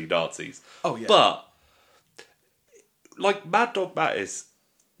so many Nazis. Oh yeah. But Mad Dog Mattis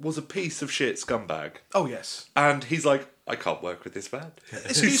was a piece of shit scumbag. Oh yes. And he's like, I can't work with this man.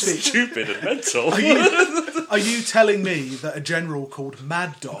 Excuse me. He's stupid and mental. Are you telling me that a general called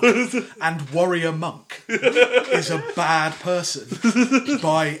Mad Dog and Warrior Monk is a bad person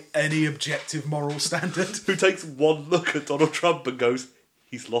by any objective moral standard? Who takes one look at Donald Trump and goes,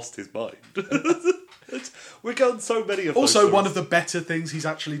 he's lost his mind. We've gotten so many of those. Also, stories. one of the better things he's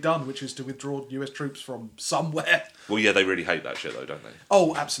actually done, which is to withdraw US troops from somewhere. Well, yeah, they really hate that shit, though, don't they?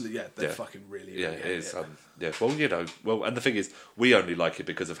 Oh, absolutely, yeah. They fucking really Yeah, hate it is. it. Well, and the thing is, we only like it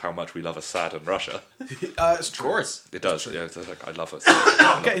because of how much we love Assad and Russia. It's true. Of course. It does, yeah. It's I love it.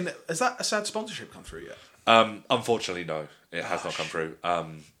 Has that Assad sponsorship come through yet? Unfortunately, no. It has not come through.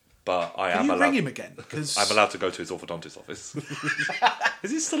 But I Can am you allowed... ring him again? Because I'm allowed to go to his orthodontist office.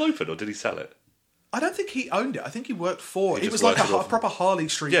 Is it still open, or did he sell it? I don't think he owned it. I think he worked for... He It was just like worked a proper Harley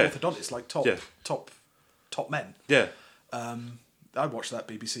Street orthodontist, like top men. Yeah. I watched that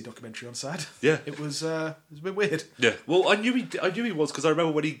BBC documentary on Assad. Yeah. It was a bit weird. Yeah. Well, I knew he was, because I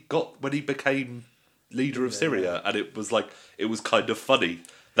remember when he became leader of Syria, and it was kind of funny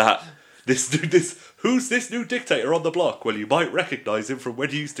that who's this new dictator on the block? Well, you might recognise him from when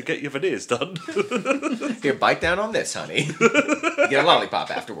he used to get your veneers done. Here, bite down on this, honey. You get a lollipop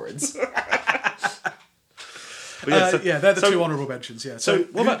afterwards. They're the two honourable mentions. Yeah. So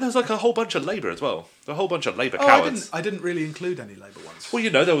what about there's a whole bunch of Labour as well. A whole bunch of Labour cowards. I didn't really include any Labour ones. Well,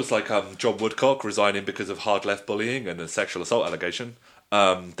 there was John Woodcock resigning because of hard left bullying and a sexual assault allegation.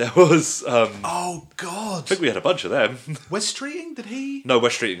 There was. Oh God! I think we had a bunch of them. West Streeting, did he? No,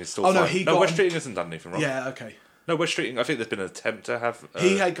 West Streeting is still. Oh fine. no, West Streeting hasn't done anything wrong. Yeah, okay. No, West Streeting. I think there's been an attempt to have.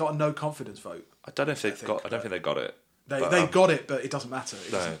 He had got a no confidence vote. I don't know if they've got. I don't think they got it. They got it, but it doesn't matter.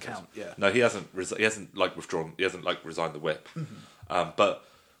 It doesn't count. Yeah. No, he hasn't. He hasn't withdrawn. He hasn't resigned the whip. Mm-hmm. But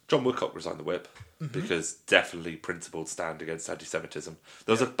John Woodcock resigned the whip because definitely principled stand against anti-Semitism.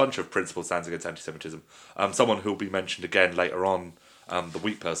 There was a bunch of principled stands against anti-Semitism. Someone who will be mentioned again later on, the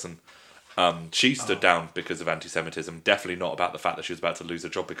Wheat person. She stood down because of anti-Semitism. Definitely not about the fact that she was about to lose her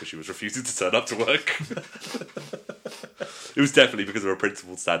job because she was refusing to turn up to work. It was definitely because of her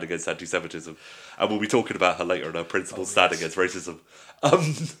principled stand against anti-Semitism, and we'll be talking about her later and her principled stand against racism.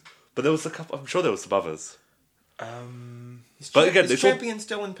 But there was a couple. I'm sure there was some others. But again, is Champion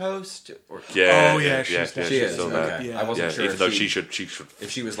still in post? Or? Yeah. Oh yeah, she is. Still there. Okay. Yeah. I wasn't sure. Even though she should. If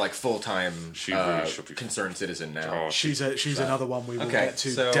she was full time, she really should be concerned citizen now. She's another one we will get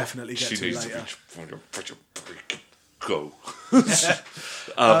to. So definitely get to later. Go.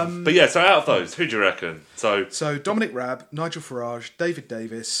 But yeah, so out of those, who do you reckon? So Dominic Raab, Nigel Farage, David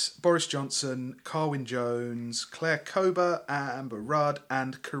Davis, Boris Johnson, Carwyn Jones, Claire Kober, Amber Rudd,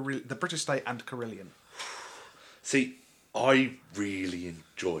 and the British State and Carillion. See, I really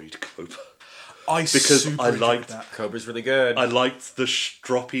enjoyed Kober. I liked that. Cobra's really good. I liked the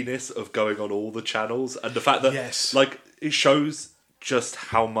stroppiness of going on all the channels and the fact that it shows just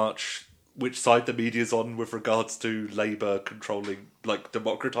how much which side the media's on with regards to Labour controlling,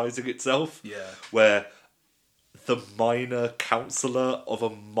 democratising itself. Yeah. Where the minor councillor of a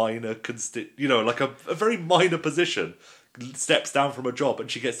minor a very minor position steps down from a job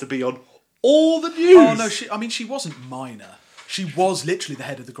and she gets to be on all the news. Oh no, she wasn't minor. She was literally the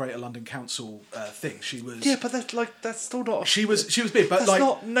head of the Greater London Council thing. She was. Yeah, but that's still not. She was big, but that's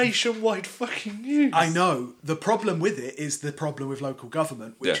not nationwide fucking news. I know. The problem with it is the problem with local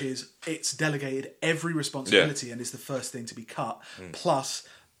government, which is it's delegated every responsibility and is the first thing to be cut. Plus,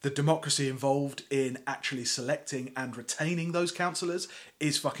 the democracy involved in actually selecting and retaining those councillors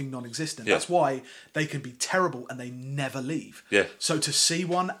is fucking non-existent. Yeah. That's why they can be terrible and they never leave. Yeah. So to see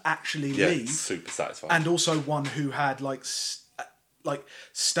one actually Yeah, leave, it's super satisfying. and also one who had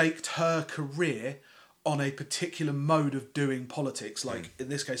staked her career on a particular mode of doing politics, like in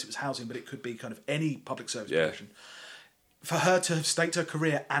this case it was housing, but it could be kind of any public service profession. For her to have staked her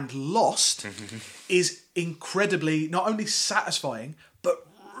career and lost is incredibly not only satisfying but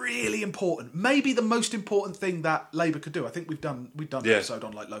really important. Maybe the most important thing that Labour could do. I think we've done an episode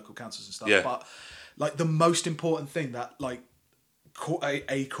on like local councils and stuff. Yeah. But like the most important thing that like like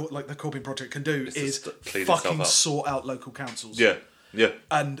the Corbyn project can do is fucking sort out local councils. Yeah. Yeah.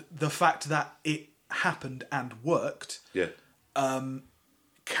 And the fact that it happened and worked. Yeah.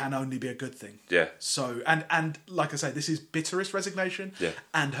 Can only be a good thing. Yeah. So and like I say, this is bitterest resignation. Yeah.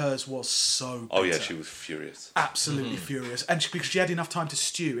 And hers was so bitter. Oh yeah, she was furious. Absolutely furious. And because she had enough time to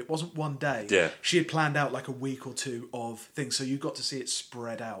stew. It wasn't one day. Yeah. She had planned out like a week or two of things, so you got to see it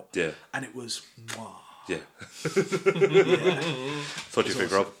spread out. Yeah. And it was mwah. Yeah. So what do you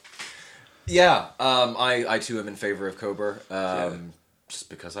think, Rob? Yeah, I too am in favour of Cober. Just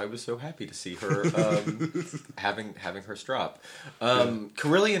because I was so happy to see her having her strop.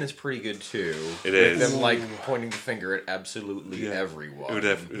 Carillion is pretty good too. It is. With them like pointing the finger at absolutely everyone.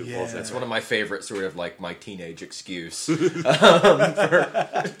 It's one of my favorite sort of like my teenage excuse. To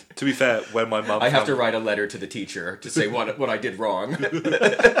be fair, when my mum I have to write a letter to the teacher to say what I did wrong.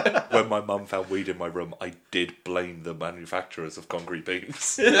 When my mum found weed in my room, I did blame the manufacturers of concrete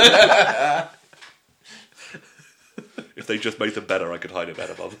beams. If they just made them better, I could hide it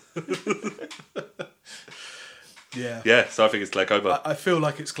better, Mum. Yeah. Yeah, so I think it's Claire Cober. I feel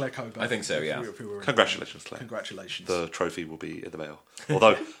like it's Claire Cober. I think so, yeah. Congratulations, Claire. Congratulations. The trophy will be in the mail.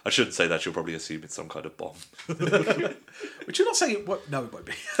 Although, I shouldn't say that, she'll probably assume it's some kind of bomb. But you're not saying it won't... No, it won't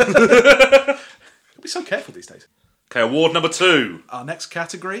be. You'll be so careful these days. Okay, award number 2. Our next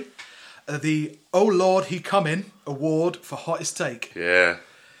category, the Oh Lord He Come In Award for Hottest Take. Yeah.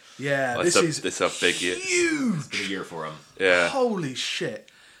 Yeah, This is a big year. Huge. It's been a year for him. Yeah. Holy shit.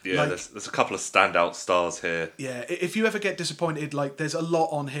 Yeah, there's a couple of standout stars here. Yeah, if you ever get disappointed, like, there's a lot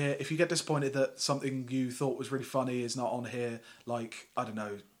on here. If you get disappointed that something you thought was really funny is not on here, like, I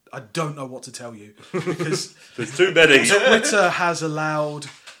don't know what to tell you. Because there's too many. Twitter has allowed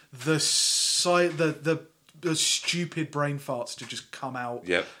the stupid brain farts to just come out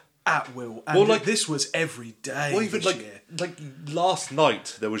at will. And this was every day. Well, even like last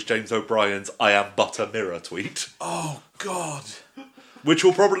night, there was James O'Brien's "I am but a mirror" tweet. Oh God. Which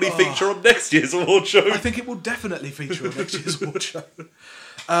will probably feature on next year's award show. I think it will definitely feature on next year's award show.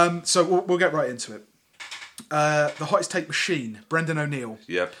 So we'll get right into it. The Hottest Take Machine, Brendan O'Neill.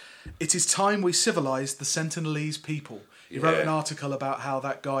 Yep. It is time we civilised the Sentinelese people. He wrote an article about how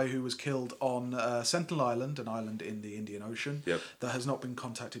that guy who was killed on Sentinel Island, an island in the Indian Ocean, that has not been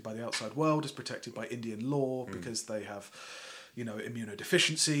contacted by the outside world, is protected by Indian law because they have...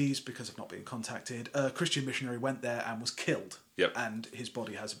 immunodeficiencies because of not being contacted. A Christian missionary went there and was killed. Yep. And his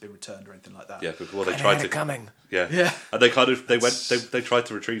body hasn't been returned or anything like that. Yeah, because they tried to coming. Yeah. Yeah. And they tried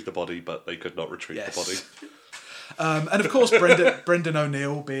to retrieve the body, but they could not retrieve the body. And of course, Brendan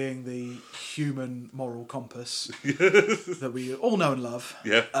O'Neill, being the human moral compass that we all know and love,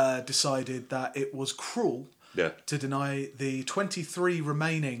 decided that it was cruel to deny the 23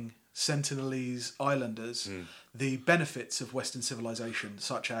 remaining Sentinelese islanders the benefits of Western civilization,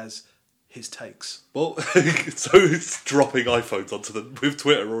 such as his takes. Well, so it's dropping iPhones onto them with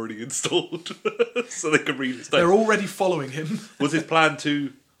Twitter already installed, so they can read his takes. They're already following him. Was his plan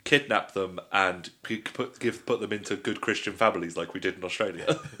to kidnap them and put them into good Christian families like we did in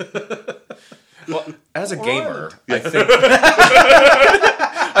Australia? Well, as a gamer,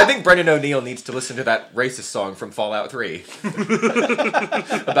 I think Brendan O'Neill needs to listen to that racist song from Fallout 3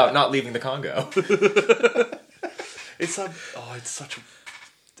 about not leaving the Congo.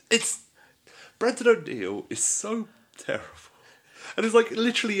 Brendan O'Neill is so terrible, and it's like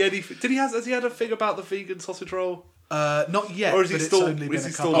literally anything. Has he had a thing about the vegan sausage roll? Not yet. Or is he still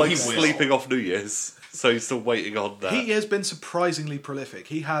weeks. sleeping off New Year's? So he's still waiting on that. He has been surprisingly prolific.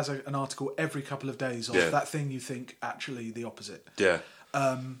 He has an article every couple of days of that thing you think actually the opposite. Yeah.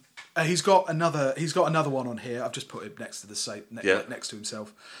 He's got another one on here. I've just put it next to the next to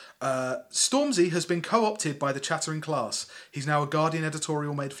himself. Stormzy has been co-opted by the chattering class. He's now a Guardian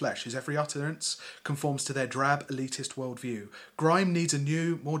editorial made flesh. His every utterance conforms to their drab, elitist worldview. Grime needs a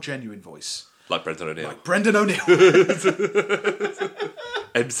new, more genuine voice. Like Brendan O'Neill.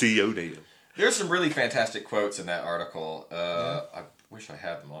 MC O'Neill. There's some really fantastic quotes in that article. wish I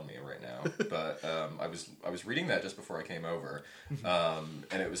had them on me right now, but I was reading that just before I came over,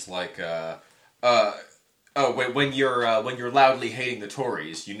 and it was like, when you're loudly hating the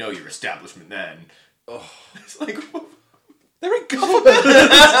Tories, you know your establishment then. Oh, it's like they're in government.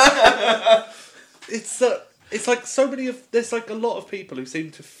 It's like so many of there's like a lot of people who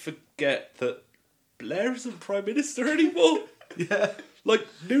seem to forget that Blair isn't Prime Minister anymore. Yeah, like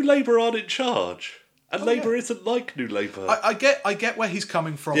New Labour aren't in charge. And Labour isn't like New Labour. I get where he's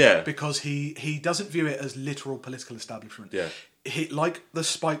coming from because he doesn't view it as literal political establishment. Yeah. He, like the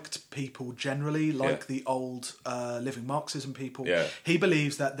spiked people generally, like the old living Marxism people, he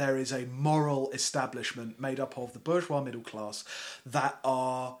believes that there is a moral establishment made up of the bourgeois middle class that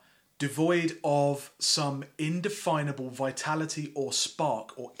are devoid of some indefinable vitality or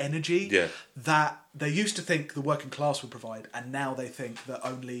spark or energy that they used to think the working class would provide, and now they think that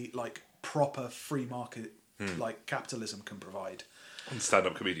only like proper free market like capitalism can provide. And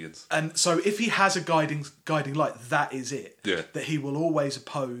stand-up comedians. And so if he has a guiding light, that is it. Yeah. That he will always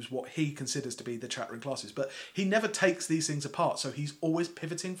oppose what he considers to be the chattering classes. But he never takes these things apart, so he's always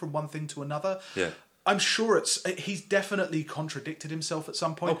pivoting from one thing to another. Yeah. I'm sure he's definitely contradicted himself at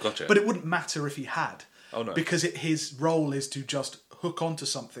some point. Oh, gotcha. But it wouldn't matter if he had. Oh, no. Because his role is to just hook onto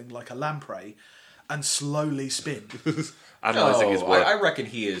something like a lamprey and slowly spin. Analysing his work. I reckon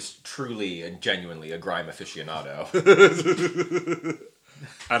he is truly and genuinely a grime aficionado.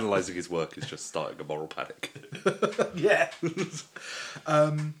 Analysing his work is just starting a moral panic. Yeah.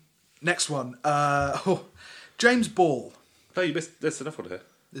 Next one. James Ball. No, you missed. There's another one here.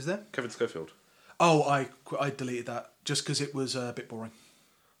 Is there? Kevin Schofield. Oh, I deleted that just because it was a bit boring.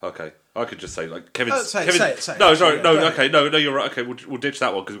 Okay, I could just say like Kevin. Say it. No, Actually, no. Okay, no, you're right. Okay, we'll ditch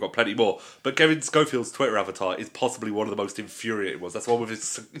that one because we've got plenty more. But Kevin Schofield's Twitter avatar is possibly one of the most infuriating ones. That's the one with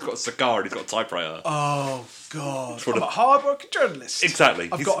he's got a cigar and he's got a typewriter. Oh God! I'm a hard-working journalist. Exactly.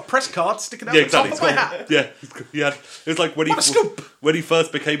 I've got a press card sticking out the top of my hat. Yeah, it was like when he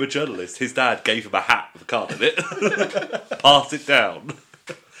first became a journalist, his dad gave him a hat with a card in it. Pass it down.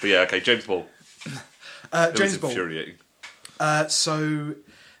 But yeah, okay, James Ball. James Ball. Infuriating. So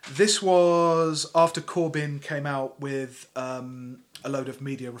this was after Corbyn came out with a load of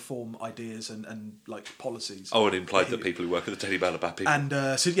media reform ideas and like policies. Oh, and implied that people who work at the Daily Mail are bad people.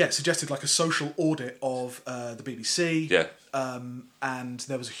 And suggested like a social audit of the BBC. Yeah. And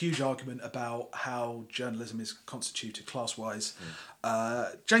there was a huge argument about how journalism is constituted class-wise.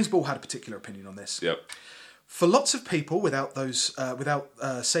 James Ball had a particular opinion on this. Yep. For lots of people without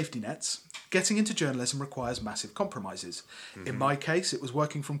safety nets, getting into journalism requires massive compromises. Mm-hmm. In my case, it was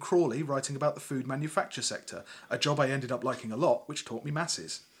working from Crawley, writing about the food manufacture sector, a job I ended up liking a lot, which taught me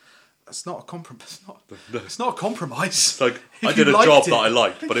masses. That's not a compromise. It's not a compromise. It's like, I did a job that I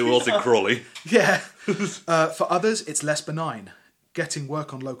liked, but it was in Crawley. Yeah. For others, it's less benign. Getting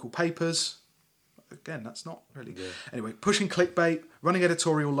work on local papers. Again, that's not really... Yeah. Anyway, pushing clickbait, running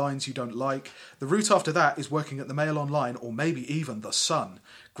editorial lines you don't like. The route after that is working at the Mail Online or maybe even The Sun.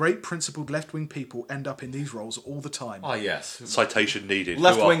 Great principled left-wing people end up in these roles all the time. Oh, yes. Citation needed.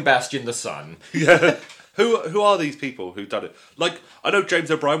 Left-wing bastion The Sun. Yeah. Who are these people who've done it? Like, I know James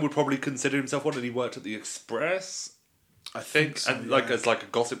O'Brien would probably consider himself one, and he worked at The Express, I think so, and like as like a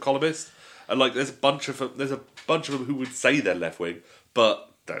gossip columnist. And like, there's a bunch of them who would say they're left-wing,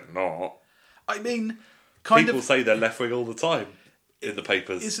 but they're not. I mean, people say they're left wing all the time in the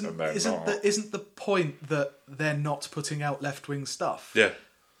papers. Isn't the point that they're not putting out left wing stuff? Yeah.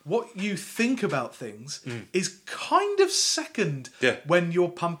 What you think about things is kind of second when you're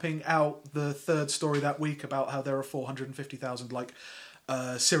pumping out the third story that week about how there are 450,000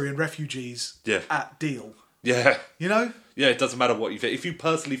 Syrian refugees at Deal. Yeah. You know? Yeah, it doesn't matter what you think. If you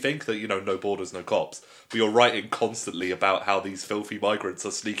personally think that, no borders, no cops, but you're writing constantly about how these filthy migrants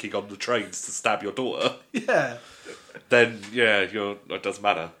are sneaking on the trains to stab your daughter. Yeah. Then, it doesn't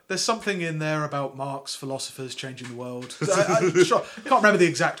matter. There's something in there about Marx, philosophers changing the world. I can't remember the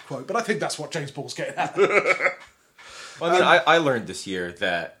exact quote, but I think that's what James Ball's getting at. Well, I mean, I learned this year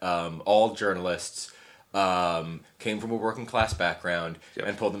that all journalists came from a working class background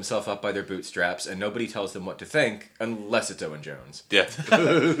and pulled themselves up by their bootstraps, and nobody tells them what to think unless it's Owen Jones. Yeah.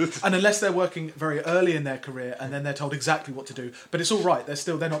 And unless they're working very early in their career and then they're told exactly what to do. But it's all right,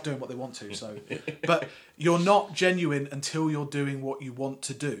 they're not doing what they want to. So, but you're not genuine until you're doing what you want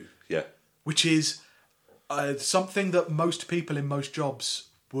to do. Yeah. Which is something that most people in most jobs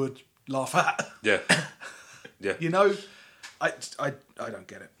would laugh at. Yeah. Yeah. I don't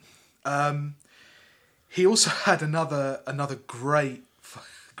get it. He also had another great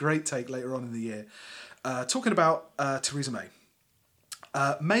take later on in the year, talking about Theresa May.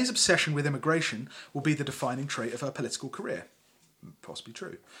 May's obsession with immigration will be the defining trait of her political career. Possibly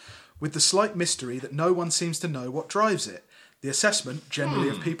true. With the slight mystery that no one seems to know what drives it. The assessment, generally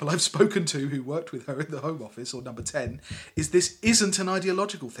of people I've spoken to who worked with her in the Home Office, or number 10, is this isn't an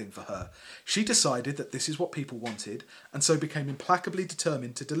ideological thing for her. She decided that this is what people wanted, and so became implacably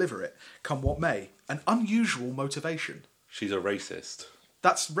determined to deliver it, come what may. An unusual motivation. She's a racist.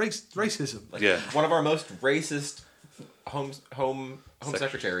 That's racism. Like, one of our most racist home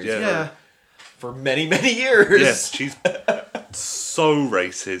secretaries for many, many years. Yes, she's so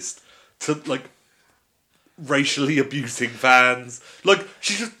racist to, like, racially abusing fans. Like,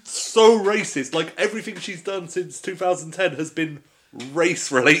 she's just so racist. Like, everything she's done since 2010 has been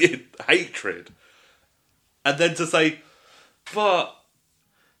race-related hatred. And then to say, but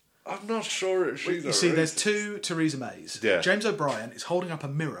I'm not sure if she's You see, there's two Theresa Mays. Yeah. James O'Brien is holding up a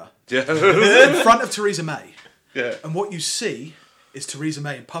mirror in front of Theresa May. Yeah. And what you see is Theresa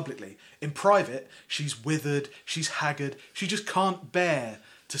May publicly. In private, she's withered, she's haggard, she just can't bear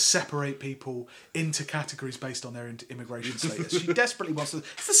to separate people into categories based on their immigration status. She desperately wants to...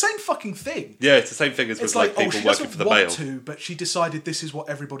 It's the same fucking thing. Yeah, it's the same thing as with like people working for the Mail. She doesn't want to, but she decided this is what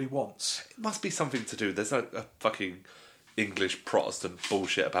everybody wants. It must be something to do. There's a fucking English Protestant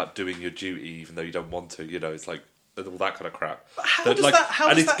bullshit about doing your duty even though you don't want to. You know, it's like all that kind of crap. But how does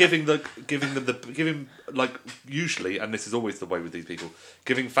that... giving like usually, and this is always the way with these people,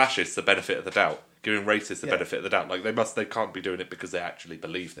 giving fascists the benefit of the doubt, giving racists the benefit of the doubt. Like they can't be doing it because they actually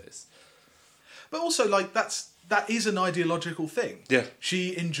believe this. But also, like that is an ideological thing. Yeah.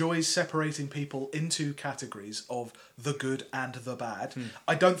 She enjoys separating people into categories of the good and the bad.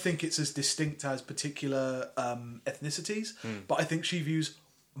 I don't think it's as distinct as particular ethnicities, but I think she views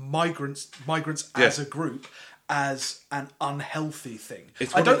migrants as a group as an unhealthy thing.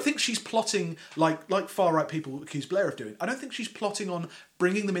 I don't think she's plotting, like far-right people accuse Blair of doing, I don't think she's plotting on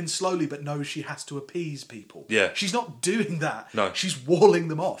bringing them in slowly but knows she has to appease people. Yeah. She's not doing that. No. She's walling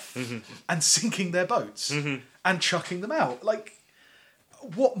them off and sinking their boats and chucking them out. Like,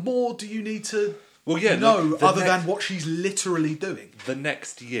 what more do you need to know other than what she's literally doing? The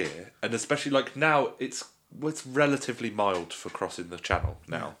next year, and especially like now, it's relatively mild for crossing the channel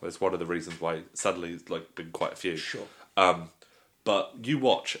now. That's one of the reasons why suddenly it's like been quite a few. Sure. But you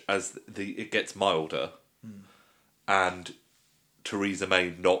watch as it gets milder, and Theresa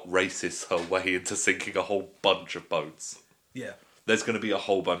May not races her way into sinking a whole bunch of boats. Yeah. There's going to be a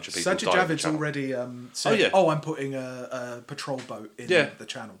whole bunch of people. Sajid Javid's already said, I'm putting a patrol boat in the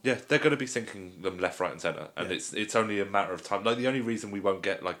channel. Yeah, they're going to be sinking them left, right, and centre, and it's only a matter of time. Like the only reason we won't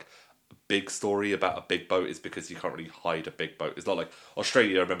get like big story about a big boat is because you can't really hide a big boat. It's not like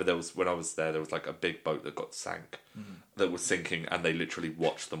Australia. I remember when I was there was like a big boat that got sank, that was sinking, and they literally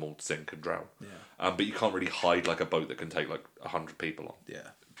watched them all sink and drown. Yeah. But you can't really hide like a boat that can take like 100 people on. Yeah.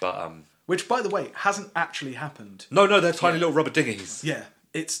 But which, by the way, hasn't actually happened. No, they're tiny little rubber dinghies. Yeah,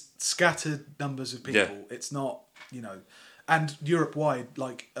 it's scattered numbers of people. Yeah. It's not, and Europe-wide,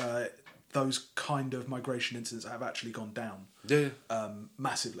 like those kind of migration incidents have actually gone down. Yeah.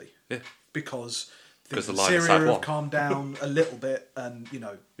 Massively. Yeah. Because the Syria have calmed down a little bit, and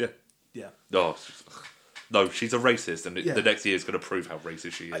Yeah. Yeah. No, she's a racist, and the next year is going to prove how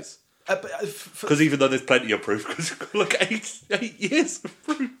racist she is. Because even though there's plenty of proof, because like 8 years of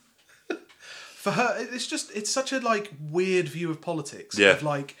proof. For her, it's such a like weird view of politics. Yeah. Of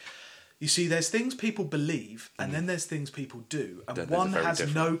like, you see, there's things people believe, and then there's things people do, and one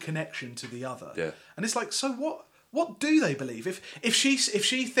has no connection to the other. Yeah. And it's like, so what? What do they believe? If she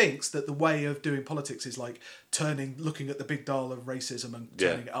thinks that the way of doing politics is like looking at the big dial of racism and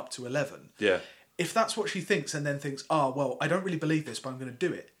turning it up to 11. Yeah. If that's what she thinks, and then thinks, well, I don't really believe this, but I'm going to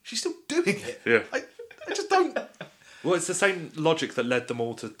do it. She's still doing it. Yeah. I just don't. Well, it's the same logic that led them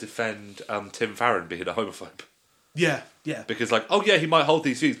all to defend Tim Farron being a homophobe. Yeah, yeah. Because he might hold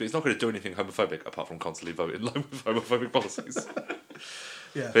these views, but he's not going to do anything homophobic apart from constantly vote in line with homophobic policies.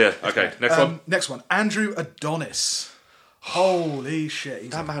 Yeah. But yeah, okay, next one. Next one, Andrew Adonis. Holy shit.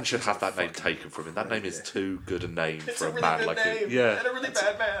 That man should have that name taken from him. That name is too good a name for a really man good like name. him. Yeah. And a really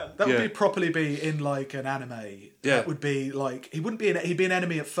bad man. That would properly be in like an anime. Yeah. That would be like, he'd be an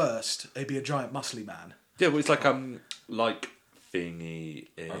enemy at first. He'd be a giant muscly man. Yeah, well, it's like thingy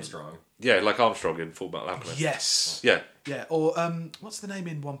in Armstrong. Yeah, like Armstrong in Full Metal Alchemist. Yes. Yeah. Yeah. Or what's the name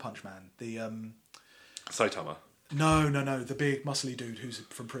in One Punch Man? The Saitama. No, the big muscly dude who's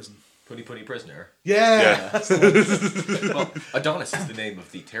from prison. Putty Prisoner. Yeah. That's the one. Well, Adonis is the name of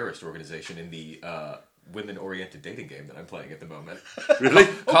the terrorist organization in the women-oriented dating game that I'm playing at the moment. Really?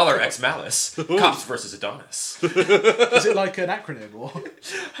 Collar X Malice. Cops versus Adonis. Is it like an acronym or?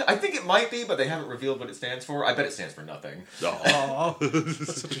 I think it might be, but they haven't revealed what it stands for. I bet it stands for nothing. Oh,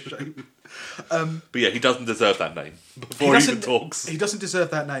 that's such a shame. But yeah, he doesn't deserve that name before he even talks. He doesn't deserve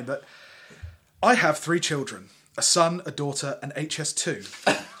that name, but I have 3 children, a son, a daughter, and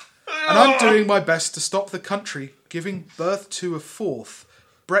HS2. And I'm doing my best to stop the country giving birth to a 4th,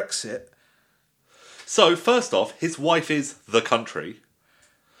 Brexit. So, first off, his wife is the country.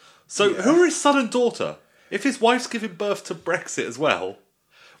 So, who are his son and daughter? If his wife's giving birth to Brexit as well...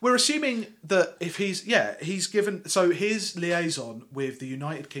 We're assuming that if he's given... So, his liaison with the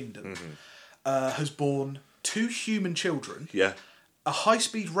United Kingdom has born 2 human children, a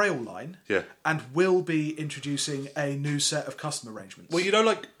high-speed rail line, and will be introducing a new set of custom arrangements. Well, you know,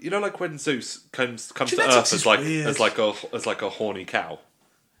 like when Zeus comes to Earth as like a horny cow,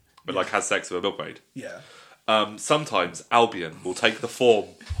 but like has sex with a milkmaid. Yeah. Sometimes Albion will take the form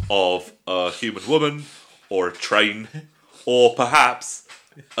of a human woman, or a train, or perhaps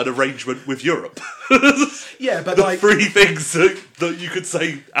an arrangement with Europe. Yeah, but the 3 things that you could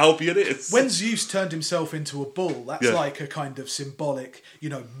say Albion is. When Zeus turned himself into a bull, that's like a kind of symbolic,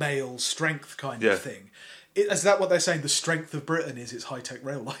 male strength kind of thing. Is that what they're saying? The strength of Britain is its high-tech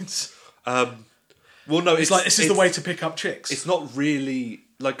rail lines? Well, no, it's like this is the way to pick up chicks. It's not really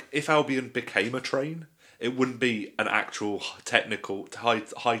like if Albion became a train, it wouldn't be an actual technical,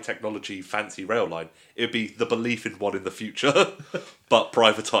 high technology, fancy rail line. It would be the belief in one in the future, but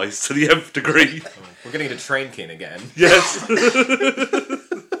privatised to the nth degree. We're getting to Train King again. Yes.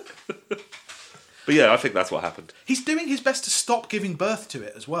 But yeah, I think that's what happened. He's doing his best to stop giving birth to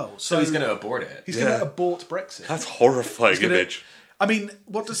it as well. So he's going to abort it. He's going to abort Brexit. That's horrifying image. I mean,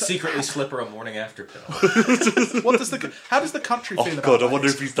 what does secretly slip her a morning after pill? How does the country feel about that? Oh God, I wonder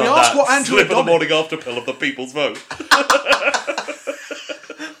if he's done that. What Andrew slip of the morning after pill of the people's vote.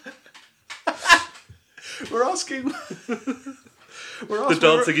 We're asking. The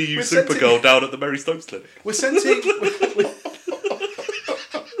dancing EU Supergirl down at the Mary Stokes Clinic. We're sending.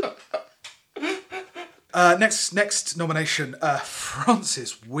 Next nomination,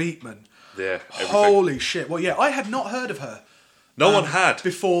 Frances Wheatman. Yeah. Everything. Holy shit! Well, yeah, I had not heard of her. No one had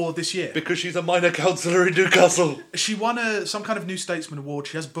before this year because she's a minor councillor in Newcastle. She won some kind of New Statesman award.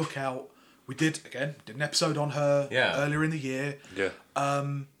 She has a book out. We did an episode on her earlier in the year. Yeah.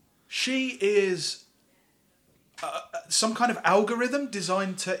 She is some kind of algorithm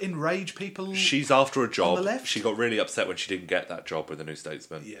designed to enrage people. She's after a job. On the left. She got really upset when she didn't get that job with the New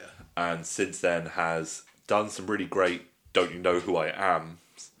Statesman. Yeah. And since then has done some really great "Don't you know who I am"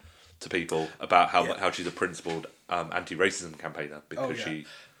 to people about how she's a principled anti-racism campaigner because she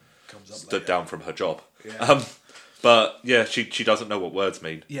stood down from her job. Yeah. But yeah, she doesn't know what words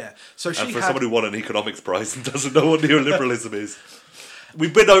mean. Yeah. So someone who won an economics prize and doesn't know what neoliberalism is,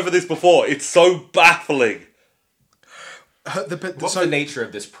 we've been over this before. It's so baffling. What's the nature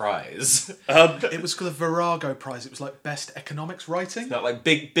of this prize? It was called the Virago Prize. It was like best economics writing. It's not like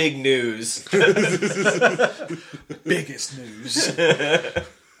big news. Biggest news.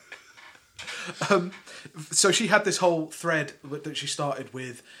 So she had this whole thread that she started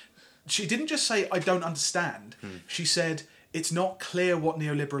with. She didn't just say, I don't understand. She said, it's not clear what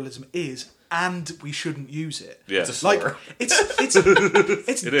neoliberalism is and we shouldn't use it. Yeah. It's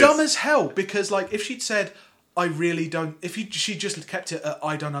dumb as hell because like if she'd said, I really don't... she just kept it at,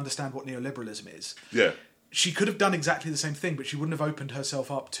 I don't understand what neoliberalism is. Yeah. She could have done exactly the same thing, but she wouldn't have opened herself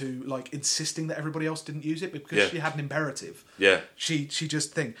up to like insisting that everybody else didn't use it because she had an imperative. Yeah. She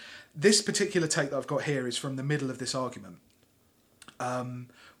just think. This particular take that I've got here is from the middle of this argument,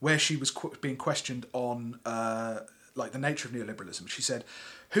 where she was being questioned on like the nature of neoliberalism. She said,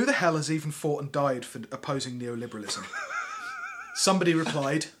 "Who the hell has even fought and died for opposing neoliberalism?" Somebody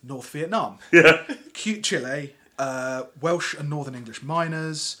replied, "North Vietnam." Yeah. Cute Chile, Welsh and Northern English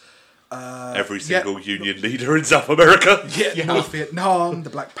miners. Every single union leader in South America. Yeah, North Vietnam, the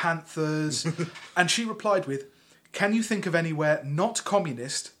Black Panthers. And she replied with, can you think of anywhere not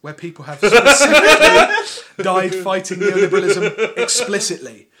communist where people have specifically died fighting neoliberalism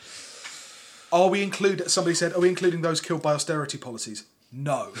explicitly? Somebody said, are we including those killed by austerity policies?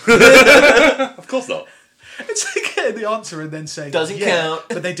 No. Of course not. It's like getting the answer and then saying doesn't count,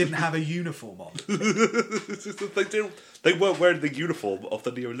 but they didn't have a uniform on. They weren't wearing the uniform of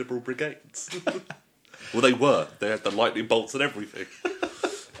the neoliberal brigades. Well, they were. They had the lightning bolts and everything.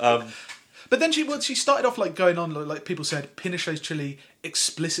 But then she started off like going on like people said Pinochet's Chile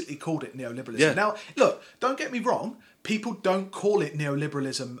explicitly called it neoliberalism. Yeah. Now, look, don't get me wrong. People don't call it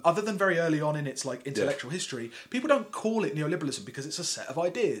neoliberalism, other than very early on in its like intellectual history. People don't call it neoliberalism because it's a set of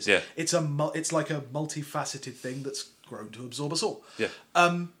ideas. Yeah. It's like a multifaceted thing that's grown to absorb us all. Yeah.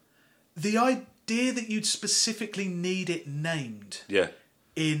 The idea that you'd specifically need it named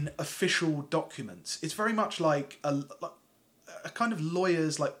in official documents, it's very much like a kind of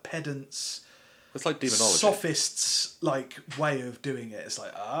lawyers, like pedants. It's like demonology. Sophists like way of doing it. It's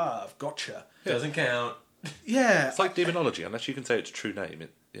like, I've gotcha. Doesn't count. Yeah. It's like demonology. Unless you can say its true name,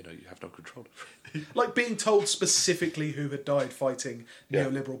 you have no control over it. Like being told specifically who had died fighting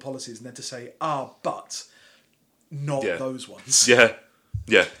neoliberal policies, and then to say, but not those ones. Yeah.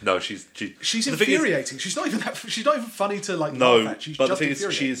 Yeah, no, she's infuriating. She's not even funny to like no, laugh at. She's but just the thing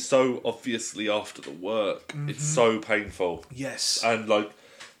is, she is so obviously after the work. Mm-hmm. It's so painful. Yes, and like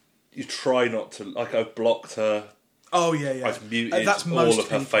you try not to. Like I've blocked her. Oh yeah. I've muted all of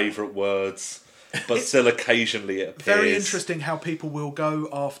her favourite words, but still occasionally it appears. Very interesting how people will go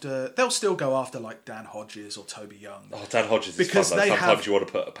after. They'll still go after like Dan Hodges or Toby Young. Oh, Dan Hodges is fun though. Sometimes you want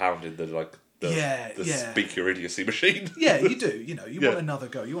to put a pound in the like. The speak your idiocy machine. Yeah, you do. You know, you want another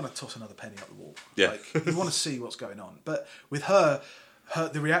go. You want to toss another penny up the wall. Yeah. Like, you want to see what's going on. But with her,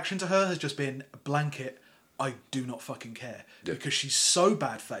 the reaction to her has just been a blanket, I do not fucking care. Yeah. Because she's so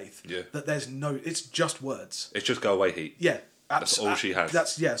bad faith that there's no... It's just words. It's just go away heat. Yeah. That's all she has.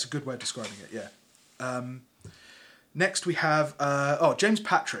 It's a good way of describing it, yeah. Next we have... James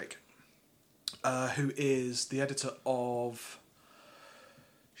Patrick, who is the editor of...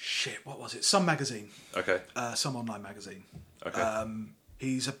 what was it? Some magazine. Okay. Some online magazine. Okay.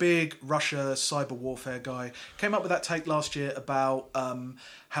 He's a big Russia cyber warfare guy. Came up with that take last year about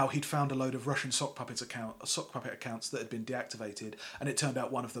how he'd found a load of Russian sock puppet accounts that had been deactivated, and it turned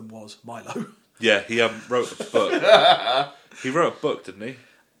out one of them was Milo. Yeah, he wrote a book. He wrote a book, didn't he?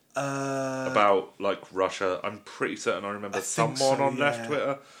 About like Russia. I'm pretty certain I remember someone on left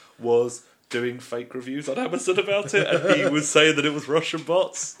Twitter was doing fake reviews on Amazon about it, and he was saying that it was Russian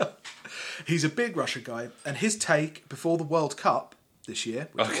bots. He's a big Russia guy, and his take before the World Cup this year,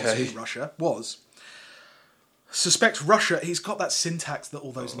 which was in Russia, was suspect Russia. He's got that syntax that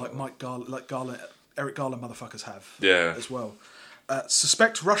all those like Eric Garland motherfuckers have, as well.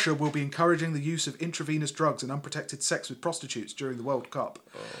 Suspect Russia will be encouraging the use of intravenous drugs and unprotected sex with prostitutes during the World Cup.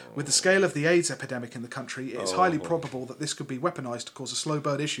 With the scale of the AIDS epidemic in the country, it is highly probable that this could be weaponised to cause a slow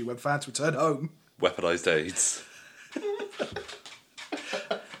burn issue when fans return home. Weaponised AIDS.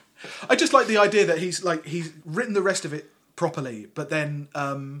 I just like the idea that he's written the rest of it properly, but then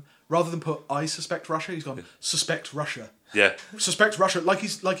rather than put "I suspect Russia," he's gone "suspect Russia." Yeah, suspect Russia, like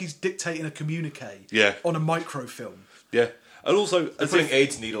he's dictating a communique. Yeah. On a microfilm. Yeah. And also, putting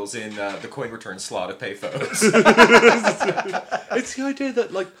AIDS needles in the coin return slot at payphones. It's the idea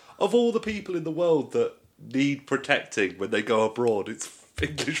that, like, of all the people in the world that need protecting when they go abroad, it's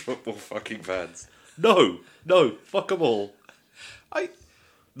English football fucking fans. No, fuck them all.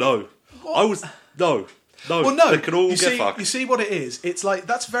 No. Well, no. Well, no. They can all get fucked. You see what it is? It's like,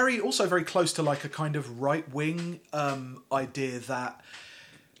 that's very close to like a kind of right-wing idea that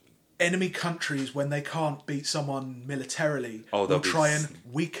enemy countries, when they can't beat someone militarily, will try and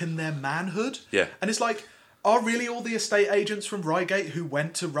weaken their manhood. Yeah. And it's like, are really all the estate agents from Reigate who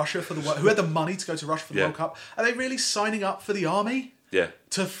went to Russia for who had the money to go to Russia for the World Cup, are they really signing up for the army? Yeah.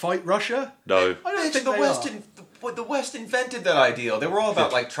 To fight Russia? No. I don't think the West invented that ideal. They were all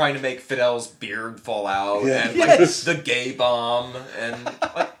about like trying to make Fidel's beard fall out and like, the gay bomb, and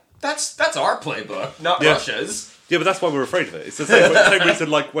like that's our playbook, not Russia's. Yeah, but that's why we're afraid of it. It's the same reason,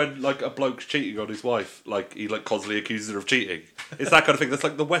 like when like a bloke's cheating on his wife, like he like constantly accuses her of cheating. It's that kind of thing. That's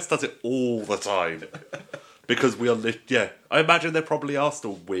like the West does it all the time because we are. I imagine there probably are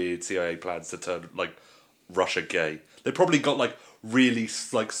still weird CIA plans to turn like Russia gay. They probably got like really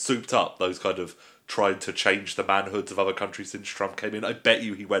like souped up those kind of trying to change the manhoods of other countries since Trump came in. I bet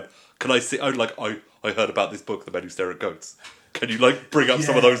you he went, can I see? I heard about this book, The Men Who Stare at Goats. Can you like bring up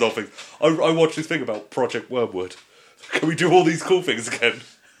some of those old things? I watched this thing about Project Wormwood. Can we do all these cool things again?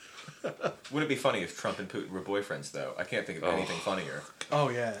 Wouldn't it be funny if Trump and Putin were boyfriends, though? I can't think of anything funnier. Oh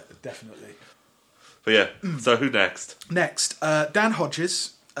yeah, definitely. But yeah, so who next? Next, Dan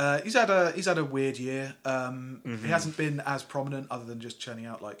Hodges. He's had a weird year. He hasn't been as prominent, other than just churning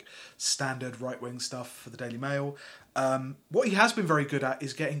out like standard right wing stuff for the Daily Mail. What he has been very good at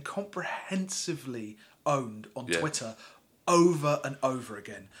is getting comprehensively owned on Twitter over and over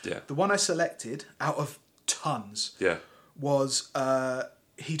again. Yeah. The one I selected out of tons was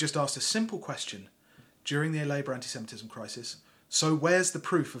he just asked a simple question during the Labour anti-Semitism crisis. So where's the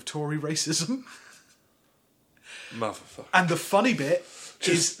proof of Tory racism? Motherfucker. And the funny bit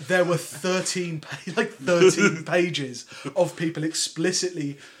is there were 13 pages of people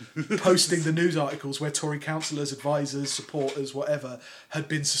explicitly posting the news articles where Tory councillors, advisors, supporters, whatever, had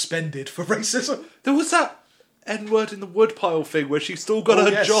been suspended for racism. There was that N-word in the woodpile thing where she still got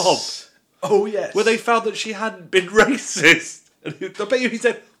her job. Oh, yes. Where they found that she hadn't been racist. And I bet you he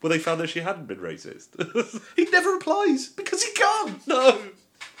said, well, they found that she hadn't been racist. He never replies because he can't. No.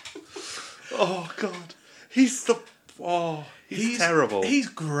 Oh, God. He's terrible. He's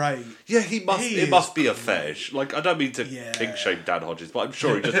great. Yeah, it must be a fetish. Like, I don't mean to kink shame Dan Hodges, but I'm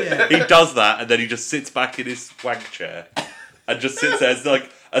sure he just he does that and then he just sits back in his wank chair and just sits there as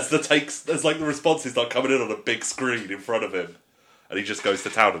the responses start coming in on a big screen in front of him, and he just goes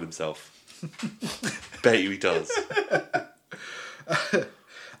to town on himself. Bet you he does.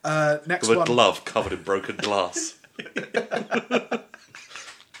 Next with one. A glove covered in broken glass.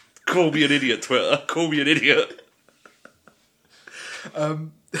 Call me an idiot, Twitter. Call me an idiot.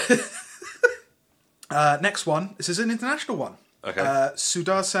 Next one. This is an international one. Okay.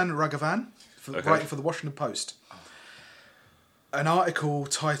 Sudarsan Raghavan, writing for the Washington Post. An article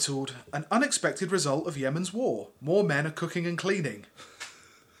titled, "An Unexpected Result of Yemen's War. More men are cooking and cleaning."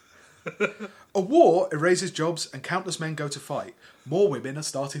 A war erases jobs and countless men go to fight. More women are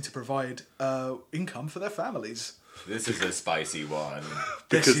starting to provide income for their families. This is a spicy one.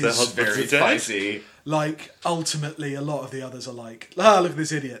 Because their husbands very are dead. spicy. Like, ultimately, a lot of the others are like, look at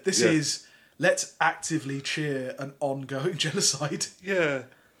this idiot. This is, let's actively cheer an ongoing genocide. Yeah.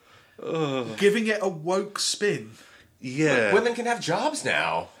 Ugh. Giving it a woke spin. Yeah. Look, women can have jobs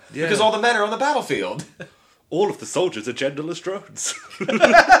now. Yeah. Because all the men are on the battlefield. All of the soldiers are genderless drones.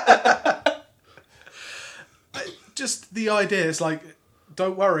 Just the idea is like,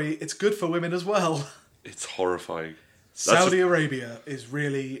 don't worry, it's good for women as well. It's horrifying. Saudi Arabia is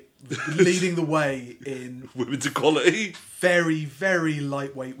really leading the way in women's equality. Very, very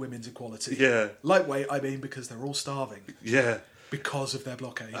lightweight women's equality. Yeah. Lightweight, I mean, because they're all starving. Yeah. Because of their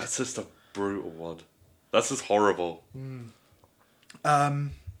blockade. That's just a brutal one. That's just horrible.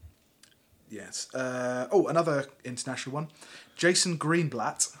 Yes. Another international one. Jason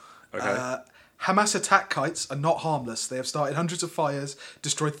Greenblatt. Okay. Hamas attack kites are not harmless. They have started hundreds of fires,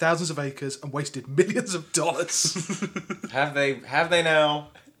 destroyed thousands of acres, and wasted millions of dollars. Have they now?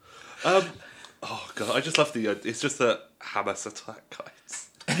 Oh god, I just love it's just the Hamas attack kites.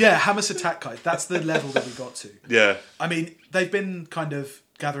 Yeah, Hamas attack kites. That's the level that we got to. Yeah. I mean, they've been kind of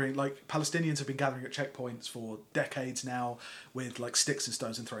gathering, like, Palestinians have been gathering at checkpoints for decades now with, like, sticks and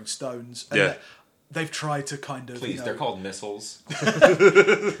stones and throwing stones. And they've tried to kind of... Please, they're called missiles.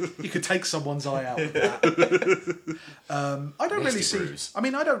 You could take someone's eye out with that. I don't really see... Bruise. I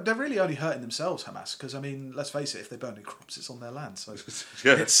mean, they're really only hurting themselves, Hamas, because, I mean, let's face it, if they're burning crops, it's on their land, so...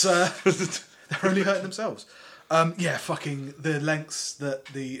 It's... they're only hurting themselves. Fucking the lengths that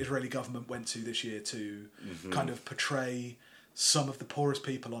the Israeli government went to this year to kind of portray some of the poorest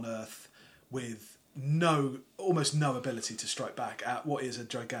people on earth with almost no ability to strike back at what is a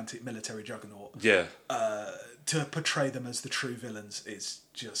gigantic military juggernaut. Yeah. To portray them as the true villains is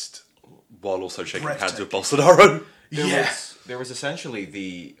just... While also shaking hands with Bolsonaro. There was essentially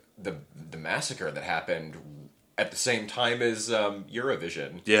the massacre that happened at the same time as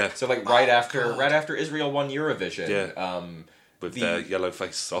Eurovision. Yeah. So like right after Israel won Eurovision. Yeah. With their yellow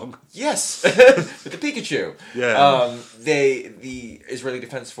face song. Yes. With the Pikachu. Yeah. The Israeli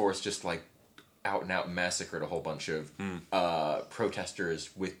Defense Force just like out and out massacred a whole bunch of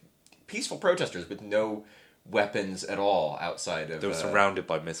peaceful protesters with no weapons at all outside of... They were surrounded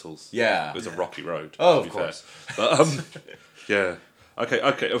by missiles. Yeah. It was a rocky road. Oh, of course. But, yeah. Okay.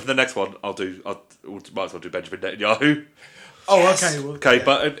 For the next one, might as well do Benjamin Netanyahu. Oh, yes. Okay. Well, okay,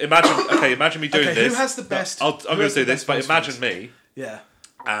 but imagine me doing this. Who has the best... I'm going to say this, but imagine me... Yeah.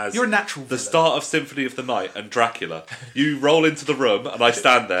 As you're a natural the villain. start of Symphony of the Night and Dracula. You roll into the room and I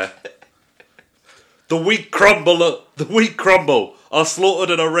stand there. The weak crumble, are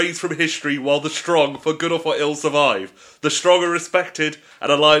slaughtered and are raised from history, while the strong, for good or for ill, survive. The strong are respected,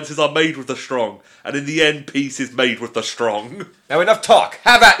 and alliances are made with the strong, and in the end, peace is made with the strong. Now enough talk.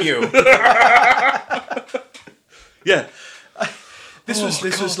 Have at you. Yeah. This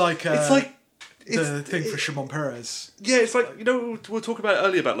was like it's like the thing for Shimon Peres. Yeah, it's like, you know, we were talking about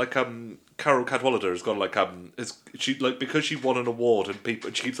earlier about like Carol Cadwallader has gone like she like, because she won an award and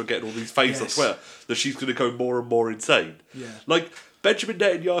she keeps on getting all these faves on Twitter, that she's going to go more and more insane. Yeah, like Benjamin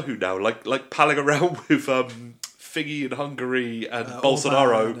Netanyahu now, like palling around with Figgy in Hungary and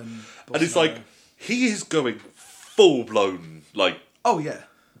Bolsonaro, and it's like he is going full blown like oh yeah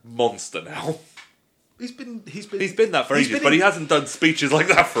monster now. He's been that for ages, but he hasn't done speeches like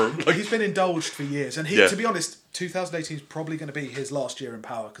that for him. Like, he's been indulged for years, and to be honest, 2018 is probably going to be his last year in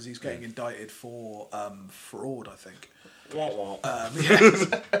power because he's getting indicted for fraud, I think.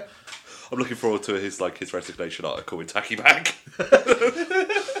 I'm looking forward to his resignation article in Tacky Bag.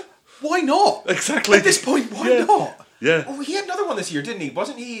 Why not? Exactly. At this point, why not? Yeah. Oh, he had another one this year, didn't he?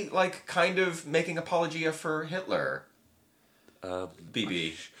 Wasn't he like kind of making apologia for Hitler?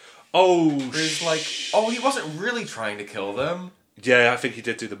 BB. Oh, he wasn't really trying to kill them. Yeah, I think he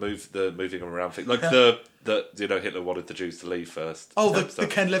did do the moving them around thing, like the Hitler wanted the Jews to leave first. Oh, the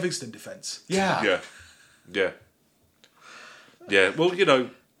Ken Livingstone defense. Yeah. Well,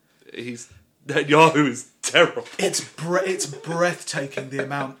 Netanyahu is terrible. It's breathtaking the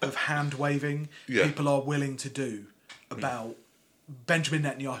amount of hand waving people are willing to do about Benjamin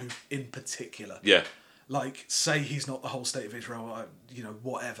Netanyahu in particular. Yeah. Like, say he's not the whole state of Israel,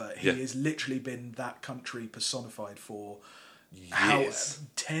 whatever. He has literally been that country personified for years.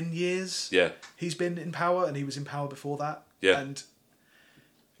 10 years? Yeah. He's been in power, and he was in power before that. Yeah. And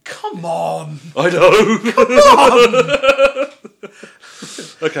come on! I know! Come on!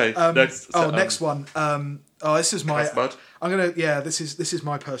 Okay, next. Next one. This is my... Kasmad? This is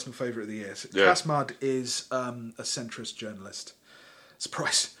my personal favourite of the year. Kasmad is a centrist journalist.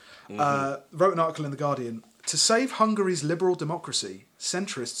 Surprise. Wrote an article in The Guardian. To save Hungary's liberal democracy,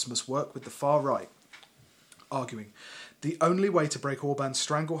 centrists must work with the far right, arguing the only way to break Orban's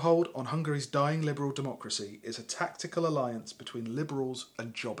stranglehold on Hungary's dying liberal democracy is a tactical alliance between liberals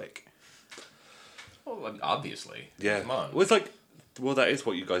and Jobbik. Well, obviously. Yeah. Come on. Well, that is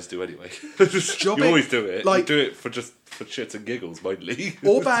what you guys do anyway. Jobbik, you always do it. You do it for shits and giggles, mainly.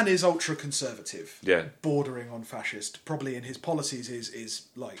 Orban is ultra-conservative. Yeah. Bordering on fascist. Probably in his policies is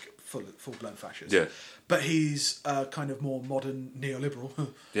like full-blown fascist. Yeah. But he's a kind of more modern neoliberal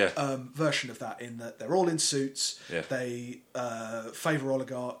version of that, in that they're all in suits, they favour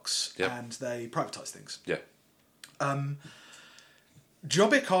oligarchs, and they privatise things. Yeah.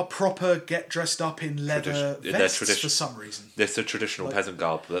 Jobbik are proper get dressed up in leather vests for some reason. It's a traditional peasant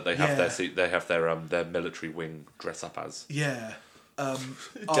garb that they have their military wing dress up as. Yeah.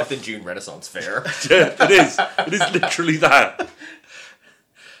 Death in June Renaissance Fair. Yeah, it is. It is literally that.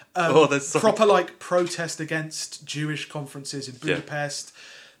 There's proper protest against Jewish conferences in Budapest.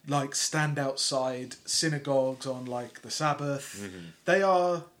 Stand outside synagogues on the Sabbath. Mm-hmm. They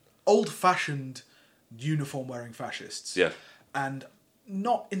are old-fashioned uniform-wearing fascists. Yeah. And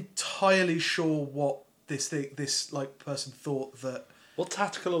not entirely sure what this person thought that. What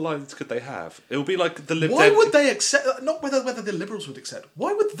tactical alliance could they have? It would be like the Lib Why would they accept? Not whether the Liberals would accept.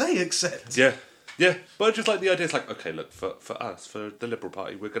 Why would they accept? Yeah, but just the idea is okay, look, for us, for the Liberal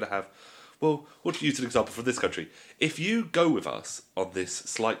Party, we're going to have. Well, we'll use an example from this country. If you go with us on this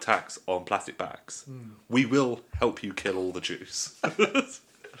slight tax on plastic bags, we will help you kill all the Jews.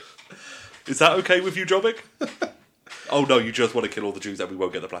 Is that okay with you, Jobbik? Oh no, you just want to kill all the Jews and we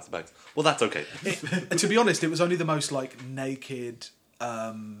won't get the plastic bags. Well, that's okay. To be honest, it was only the most naked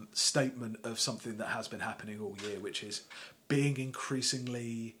statement of something that has been happening all year, which is being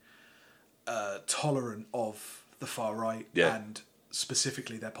increasingly tolerant of the far right and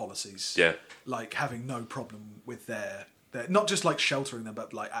specifically their policies. Yeah. Having no problem with their not just sheltering them,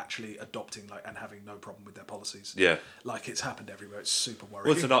 but actually adopting and having no problem with their policies. Yeah. It's happened everywhere. It's super worrying.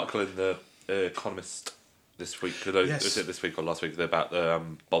 Well, it's an article in the Economist this week. Yes. Was it this week or last week? About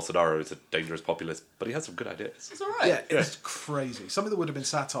Bolsonaro is a dangerous populist, but he has some good ideas. It's all right. Yeah, it's crazy. Something that would have been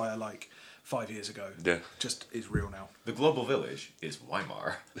satire 5 years ago. Yeah. Just is real now. The global village is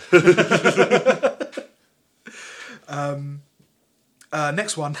Weimar.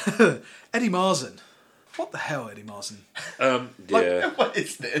 Next one, Eddie Marsan. What the hell, Eddie Marsan? Yeah. What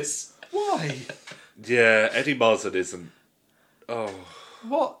is this? Why? Yeah, Eddie Marsan isn't. Oh.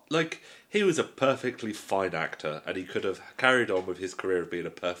 What? He was a perfectly fine actor, and he could have carried on with his career of being a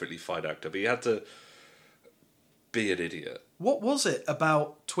perfectly fine actor, but he had to be an idiot. What was it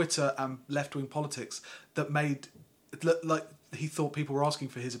about Twitter and left-wing politics that made it look like he thought people were asking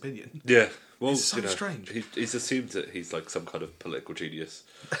for his opinion? Yeah. Well, it's so strange. He's assumed that he's some kind of political genius.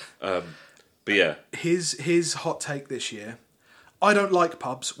 But yeah. His hot take this year: I don't like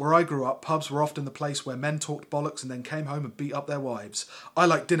pubs. Where I grew up, pubs were often the place where men talked bollocks and then came home and beat up their wives. I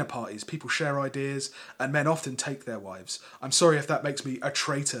like dinner parties. People share ideas, and men often take their wives. I'm sorry if that makes me a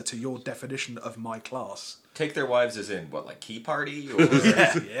traitor to your definition of my class. Take their wives as in, key party? Or...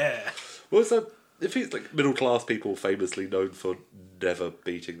 yeah. Well, so if he's middle-class people famously known for never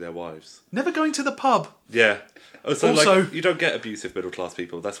beating their wives. Never going to the pub. Yeah. Also, you don't get abusive middle-class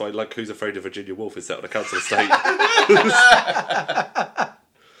people. That's why, Who's Afraid of Virginia Woolf is set on a council estate.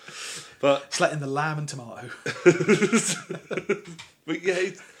 But it's like in the lamb and tomato. But yeah,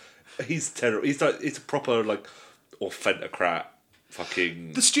 he's terrible. He's a proper like authentocrat.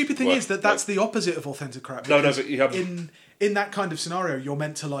 Fucking. The stupid thing is that's the opposite of authenticrat. No, but you have in that kind of scenario, you're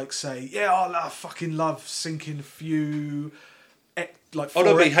meant to like say, yeah, I fucking love sinking a few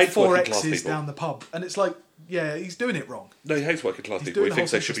four X's down the pub, and it's like, yeah, he's doing it wrong. No, he hates working class people. He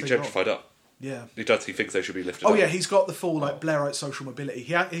thinks they should be gentrified up. Yeah, he does. He thinks they should be lifted up. Oh yeah, he's got the full like Blairite social mobility.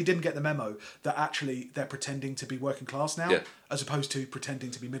 He didn't get the memo that actually they're pretending to be working class now, as opposed to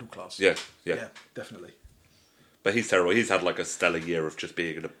pretending to be middle class. Yeah, definitely. But he's terrible. He's had like a stellar year of just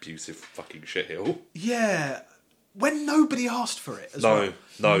being an abusive fucking shitheel. Yeah, when nobody asked for it. No,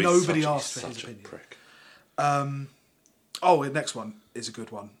 nobody asked for his opinion. Prick. The next one is a good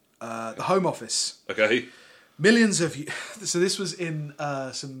one. The Home Office. Okay. Millions of you. So this was in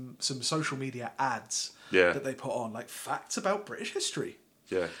some social media ads that they put on, like facts about British history.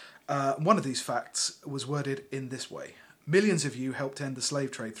 Yeah. One of these facts was worded in this way. Millions of you helped end the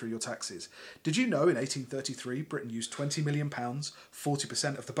slave trade through your taxes. Did you know in 1833 Britain used £20 million,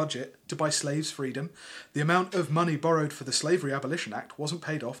 40% of the budget, to buy slaves' freedom? The amount of money borrowed for the Slavery Abolition Act wasn't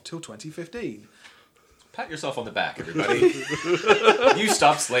paid off till 2015. Pat yourself on the back, everybody. You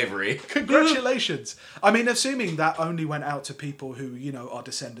stopped slavery. Congratulations. I mean, assuming that only went out to people who, are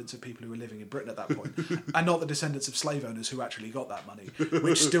descendants of people who were living in Britain at that point, and not the descendants of slave owners who actually got that money,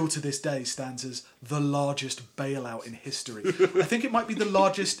 which still to this day stands as the largest bailout in history. I think it might be the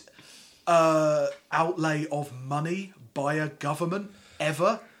largest outlay of money by a government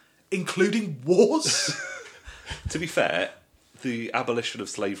ever, including wars. To be fair, the abolition of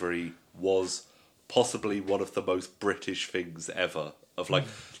slavery was possibly one of the most British things ever. Of like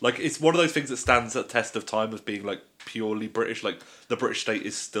it's one of those things that stands the test of time as being like purely British. Like the British state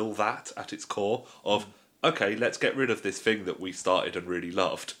is still that at its core. Of okay, let's get rid of this thing that we started and really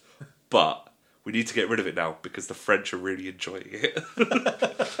loved, but we need to get rid of it now because the French are really enjoying it.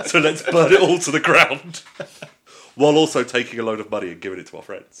 So let's burn it all to the ground, while also taking a load of money and giving it to our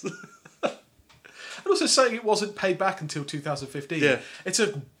friends. And also saying it wasn't paid back until 2015. Yeah. It's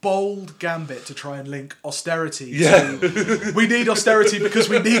a bold gambit to try and link austerity to... We need austerity because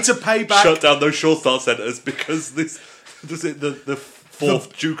we need to pay back... Shut down those Shore Star centres because the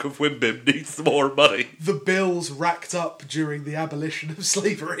fourth Duke of Wimbim needs more money. The bills racked up during the abolition of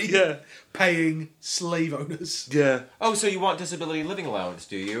slavery. Yeah. Paying slave owners. Yeah. Oh, so you want disability living allowance,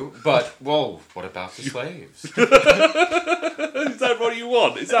 do you? But, whoa, what about the slaves? Is that what you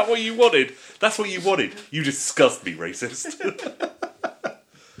want? Is that what you wanted? That's what you wanted. You disgust me, racist.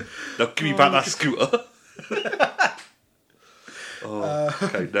 Now give me back that scooter.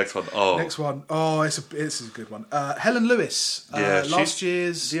 Okay, next one. Next one. It's a good one. Helen Lewis. Last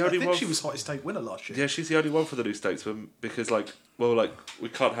year's... I think she was hottest take winner last year. Yeah, she's the only one for the New Statesman because, we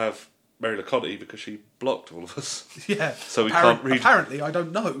can't have Mary LaConte because she blocked all of us. Yeah. So we can't read... Apparently, I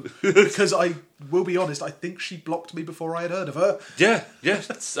don't know. Because I will be honest, I think she blocked me before I had heard of her. Yeah. It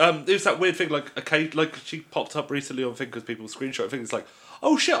was that weird thing, like she popped up recently on thing because people screenshot things like,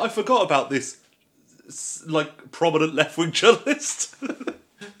 oh shit, I forgot about this, prominent left-wing journalist.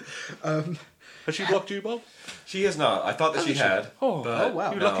 Has she blocked you, Bob? She has not. I thought that she had. Oh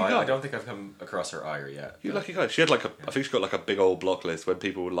wow! You lucky guy. I don't think I've come across her ire yet. You lucky guy. She had I think she got a big old block list when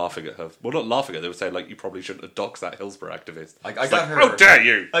people were laughing at her. Well, not laughing at her. They were saying you probably shouldn't have doxed that Hillsborough activist. I got her. How dare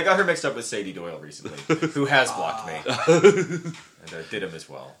you! I got her mixed up with Sadie Doyle recently, who has blocked me, and did him as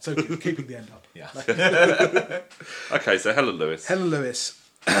well. So keeping the end up. Yeah. Okay, so Helen Lewis. Helen Lewis.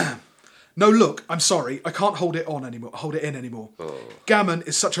 No, look, I'm sorry, I can't hold it in anymore. Oh. Gammon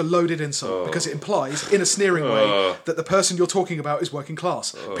is such a loaded insult because it implies, in a sneering way, that the person you're talking about is working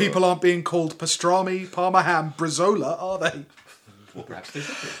class. People aren't being called pastrami, parma ham, brazola, are they? Well, perhaps they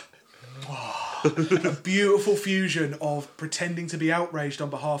should be. A beautiful fusion of pretending to be outraged on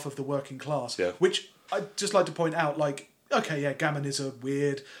behalf of the working class, which I'd just like to point out, gammon is a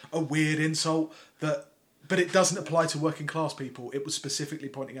weird insult but it doesn't apply to working class people. It was specifically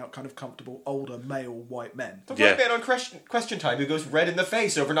pointing out kind of comfortable, older, male, white men. The white man on Question Time who goes red in the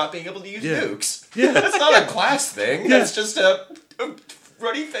face over not being able to use nukes. Yeah. That's not a class thing. Yeah. That's just a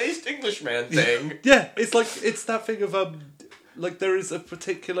ruddy-faced Englishman thing. Yeah, it's that thing of, there is a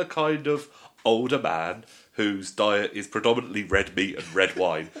particular kind of older man whose diet is predominantly red meat and red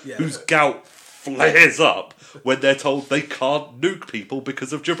wine, whose gout flares up when they're told they can't nuke people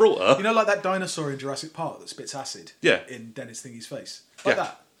because of Gibraltar. You know, like that dinosaur in Jurassic Park that spits acid in Dennis Thingy's face? Like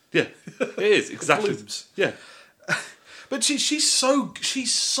that. Yeah, it is, exactly. Blooms. Yeah. But she's so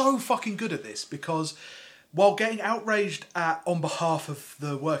fucking good at this because while getting outraged on behalf of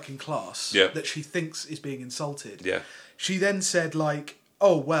the working class that she thinks is being insulted, she then said,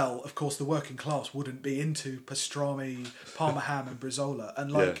 oh, well, of course the working class wouldn't be into pastrami, parma ham and bresaola.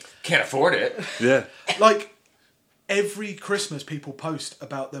 And, like... Can't afford it. Yeah. Like, every Christmas people post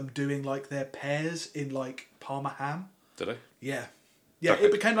about them doing, like, their pears in, like, parma ham. Did they? Yeah. Yeah, okay.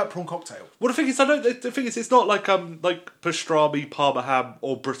 It became like prawn cocktail. Well, the thing is, it's not like pastrami, parma ham,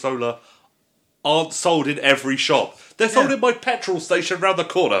 or bresaola aren't sold in every shop. They're sold in my petrol station round the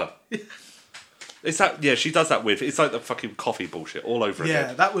corner. It's that. Yeah, she does that with. It's like the fucking coffee bullshit all over again.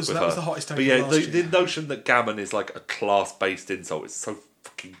 Yeah, that was the hottest take. But yeah, the notion that gammon is like a class-based insult is so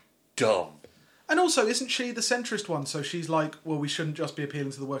fucking dumb. And also, isn't she the centrist one? So she's like, well, we shouldn't just be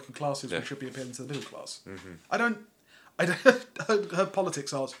appealing to the working classes. We should be appealing to the middle class. Mm-hmm. I don't. Her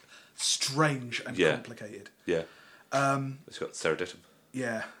politics are strange and complicated. Yeah. It's got Sarah Ditton.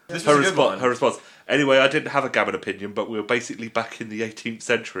 Yeah. This was her response. Anyway, I didn't have a gammon opinion, but we were basically back in the 18th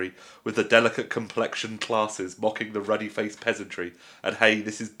century with the delicate complexion classes mocking the ruddy-faced peasantry. And hey,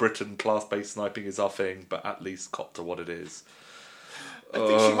 this is Britain, class-based sniping is our thing, but at least cop to what it is. I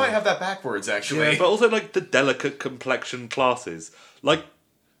think she might have that backwards, actually. Yeah, but also, like, the delicate complexion classes. Like,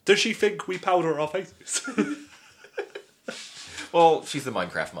 does she think we powder our faces? Well, she's the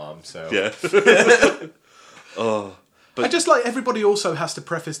Minecraft mom, so... Yeah. But I just like everybody also has to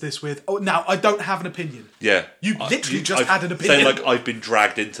preface this with, oh, now I don't have an opinion. Yeah. You literally just had an opinion. Saying, like, I've been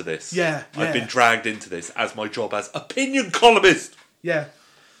dragged into this. Yeah. I've been dragged into this as my job as opinion columnist. Yeah.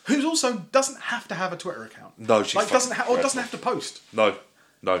 Who also doesn't have to have a Twitter account. No, she's doesn't have to post. No.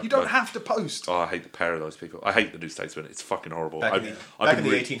 You don't have to post. Oh, I hate the pair of those people. I hate the New Statesman. It's fucking horrible. Back in the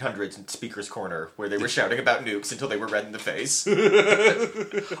 1800s in Speaker's Corner, where they were shouting about nukes until they were red in the face.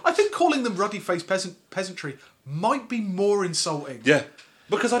 I think calling them ruddy-faced peasantry might be more insulting. Yeah.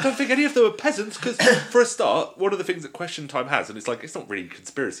 Because I don't think any of them are peasants, because, for a start, one of the things that Question Time has, and it's like, it's not really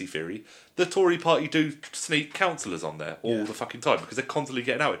conspiracy theory, the Tory party do sneak councillors on there all the fucking time, because they're constantly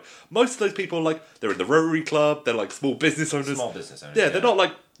getting outed. Most of those people, like, they're in the Rotary Club, they're like small business owners. Yeah, they're not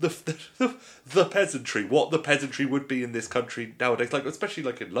like the peasantry, what the peasantry would be in this country nowadays. Like, especially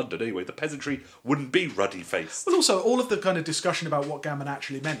like in London anyway, the peasantry wouldn't be ruddy-faced. But also, all of the kind of discussion about what gammon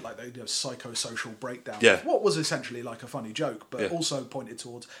actually meant, like the psychosocial breakdown, what was essentially like a funny joke, but also pointed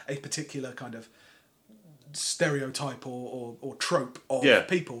towards a particular kind of stereotype or trope of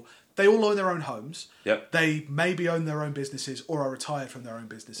people. They all own their own homes. Yep. They maybe own their own businesses or are retired from their own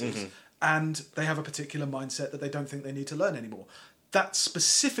businesses. Mm-hmm. And they have a particular mindset that they don't think they need to learn anymore. That's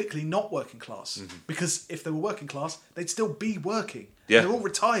specifically not working class. Mm-hmm. Because if they were working class, they'd still be working. Yeah. They're all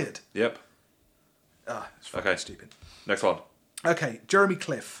retired. Yep. It's fucking stupid. Next one. Okay, Jeremy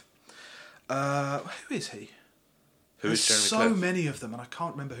Cliff. Who is he? There's Jeremy Cliff? So many of them, and I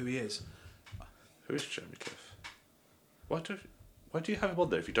can't remember who he is. Who is Jeremy Cliff? Why do you have him on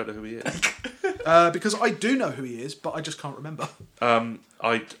there if you don't know who he is? Because I do know who he is, but I just can't remember. I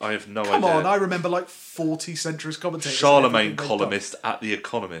have no idea. Come on, I remember like 40 centrist commentators. Charlemagne columnist at The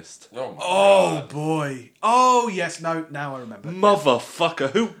Economist. Oh boy. Oh yes, now I remember.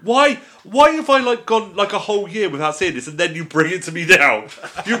 Motherfucker. Who? Why have I like gone like a whole year without seeing this, and then you bring it to me now?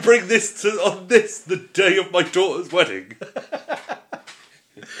 You bring this on the day of my daughter's wedding.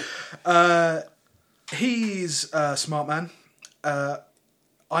 He's a smart man.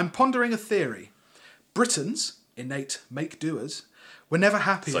 I'm pondering a theory. Britons, innate make-doers, were never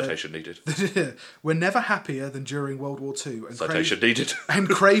happier... Citation needed. Were never happier than during World War II. Citation needed. And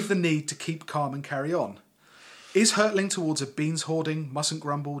crave the need to keep calm and carry on. Is hurtling towards a beans hoarding, mustn't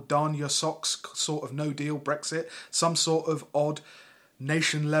grumble, darn your socks sort of no-deal Brexit some sort of odd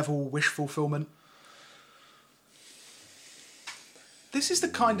nation-level wish fulfillment? This is the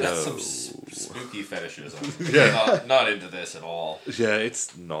kind of... That's some spooky fetishism. Yeah. Not into this at all. Yeah,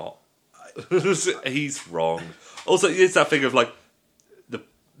 it's not. He's wrong. Also, it's that thing of like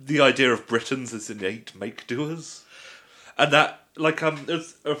the idea of Britons as innate make-doers, and that like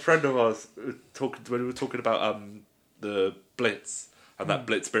there's a friend of ours when we were talking about the Blitz and that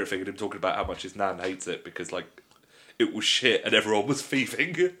Blitz spirit thing, and him talking about how much his nan hates it because like it was shit and everyone was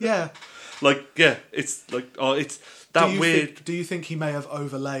thieving. Yeah, it's like it's that weird. Do you think he may have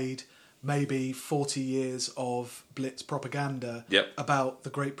overlaid maybe 40 years of Blitz propaganda about the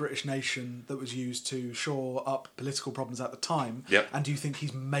great British nation that was used to shore up political problems at the time? Yep. And do you think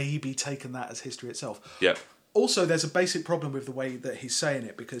he's maybe taken that as history itself? Yep. Also, there's a basic problem with the way that he's saying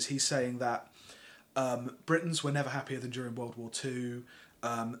it, because he's saying that Britons were never happier than during World War II.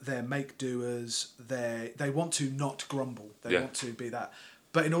 They're make-doers. They want to not grumble. They want to be that.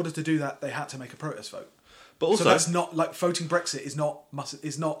 But in order to do that, they had to make a protest vote. But also, so that's not like voting Brexit is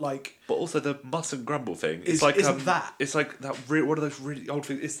not like. But also the mustn't grumble thing. It's isn't that? It's like that. One of those really old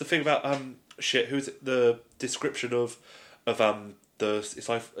things. It's the thing about shit. Who is it? The description of it's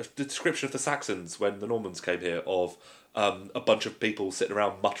like the description of the Saxons when the Normans came here of a bunch of people sitting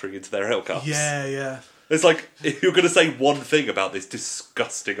around muttering into their ale cups. Yeah, yeah. It's like, if you're going to say one thing about this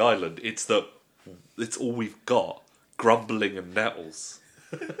disgusting island, it's that it's all we've got. Grumbling and nettles.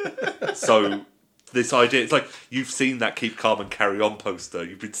 So, this idea, it's like, you've seen that Keep Calm and Carry On poster.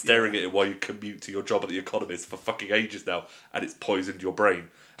 You've been staring at it while you commute to your job at The Economist for fucking ages now, and it's poisoned your brain.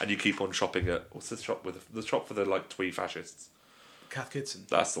 And you keep on shopping at, what's the shop with the shop for the, like, twee fascists? Cath Kidston.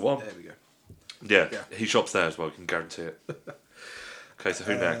 That's the one. There we go. Yeah, he shops there as well, you can guarantee it. Okay, so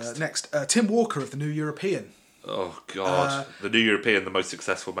who next? Next, Tim Walker of The New European. Oh, God. The New European, the most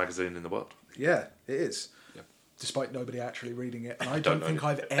successful magazine in the world. Yeah, it is. Yep. Despite nobody actually reading it. And I don't think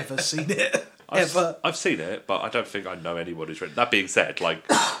I've ever seen it. I've seen it, but I don't think I know anyone who's read it. That being said, like,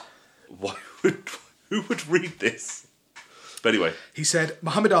 who would read this? But anyway. He said,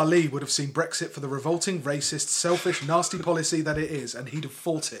 Muhammad Ali would have seen Brexit for the revolting, racist, selfish, nasty policy that it is, and he'd have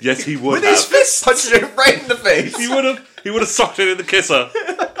fought it. Yes, he would With his fists! Punched it right in the face. He would have sucked it in the kisser.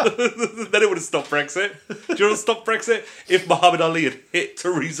 Then it would have stopped Brexit. Do you know what stopped Brexit? If Muhammad Ali had hit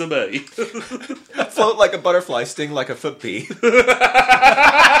Theresa May. Float like a butterfly, sting like a foot pea.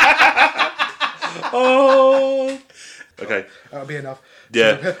 Oh. Okay. That'll be enough.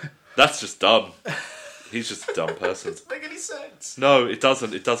 Yeah. That's just dumb. He's just a dumb person. It doesn't make any sense. No, it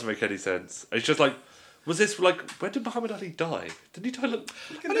doesn't. It doesn't make any sense. It's just like, was this like, when did Muhammad Ali die? Didn't he die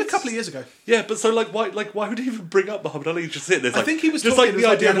Only a couple of years ago. Yeah, but so why would he even bring up Muhammad Ali? Just sitting there, I think he was just talking, like the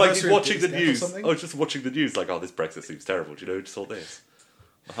idea of like anniversary watching of the his news. death or something. Oh, just watching the news, like, oh, this Brexit seems terrible. Do you know who just saw this?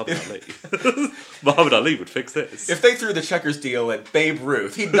 Muhammad Ali. Muhammad Ali would fix this. If they threw the checkers deal at Babe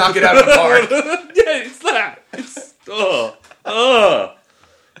Ruth, he'd knock it out of the park. Yeah, it's that. It's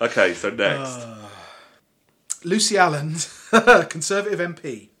Okay, so next. Lucy Allen, Conservative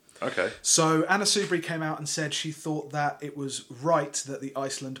MP. Okay. So Anna Soubry came out and said she thought that it was right that the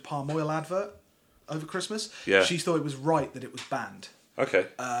Iceland palm oil advert over Christmas. Yeah. She thought it was right that it was banned. Okay.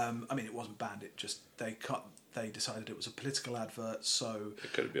 I mean, it wasn't banned. It just they decided it was a political advert, so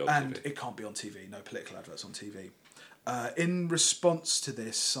It couldn't be on and TV. it can't be on TV. No political adverts on TV. In response to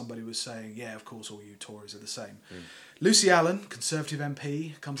this, somebody was saying, "Yeah, of course, all you Tories are the same." Lucy Allen, Conservative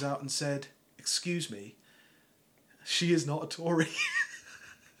MP, comes out and said, "Excuse me, she is not a Tory."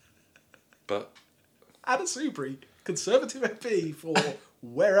 But Anna Soubry, Conservative MP for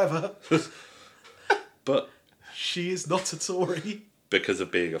wherever. But she is not a Tory. Because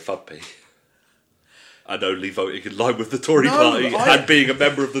of being a fudbee. And only voting in line with the Tory party and being a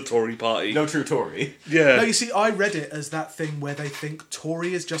member of the Tory party. No true Tory. Yeah. No, you see, I read it as that thing where they think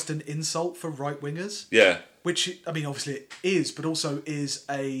Tory is just an insult for right-wingers. Yeah. Which, I mean, obviously it is, but also is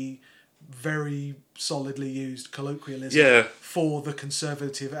a very solidly used colloquialism for the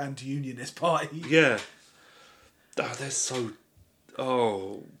Conservative and Unionist party. Yeah. Oh, they're so...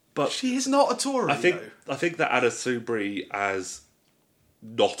 Oh, but... She is not a Tory, I think that Anna Soubry as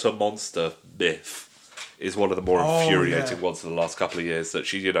not a monster myth is one of the more infuriating ones of the last couple of years. That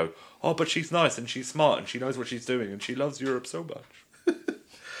she, you know, but she's nice and she's smart and she knows what she's doing and she loves Europe so much.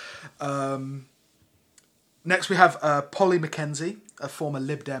 Next we have Polly Mackenzie, a former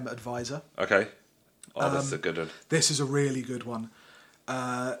Lib Dem advisor. Okay. Oh, that's a good one. This is a really good one.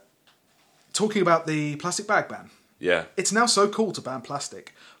 Talking about the plastic bag ban. Yeah. It's now so cool to ban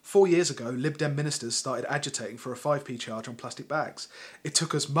plastic. 4 years ago, Lib Dem ministers started agitating for a 5p charge on plastic bags. It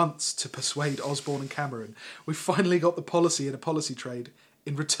took us months to persuade Osborne and Cameron. We finally got the policy in a policy trade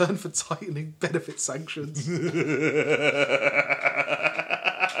in return for tightening benefit sanctions.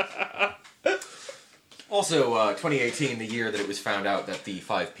 Also, 2018, the year that it was found out that the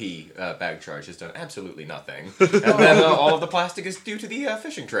 5p bag charge has done absolutely nothing. And then all of the plastic is due to the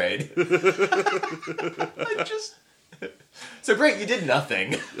fishing trade. So great, you did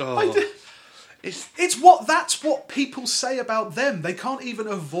nothing. That's what people say about them. They can't even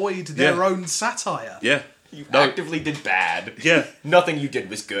avoid their own satire. Yeah. You actively did bad. Yeah. Nothing you did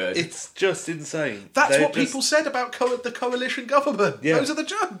was good. It's just insane. That's what people said about the coalition government. Yeah. Those are the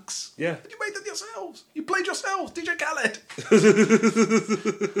jokes. Yeah. You made them yourselves. You played yourselves, DJ Khaled.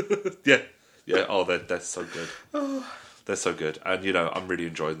 Yeah. Yeah. Oh, they're so good. They're so good. And, you know, I'm really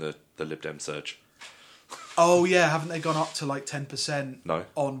enjoying the Lib Dem surge. Oh, yeah. Haven't they gone up to like 10% No.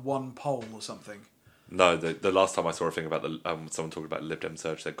 on one poll or something? No, the last time I saw a thing about someone talking about Lib Dem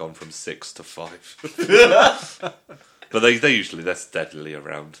surge, they'd gone from 6 to 5. But they're steadily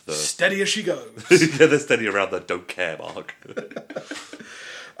around the... Steady as she goes. Yeah, they're steady around the don't care mark.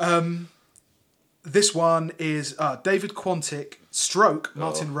 This one is David Quantick /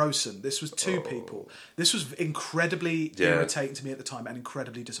 Martin Rosen. This was two people. This was incredibly irritating to me at the time and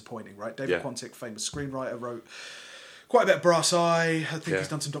incredibly disappointing, right? David Quantick, famous screenwriter, wrote quite a bit of Brass Eye. I think he's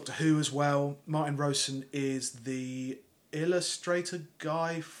done some Doctor Who as well. Martin Rosen is the illustrator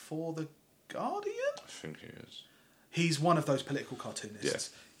guy for The Guardian? I think he is. He's one of those political cartoonists.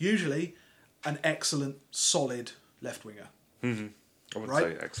 Yeah. Usually an excellent, solid left-winger. Mm-hmm. I wouldn't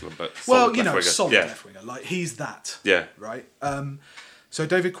say excellent, but solid solid left-winger. Like, he's that. Yeah. Right? So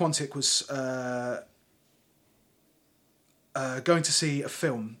David Quantick was going to see a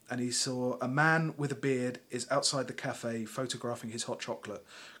film, and he saw a man with a beard is outside the cafe photographing his hot chocolate.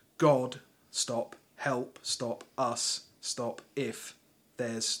 God, stop. Help, stop. Us, stop. If,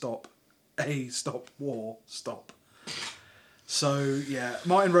 there's stop. Stop. War, stop. So, yeah,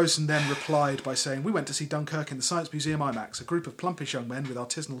 Martin Rosen then replied by saying, "We went to see Dunkirk in the Science Museum IMAX. A group of plumpish young men with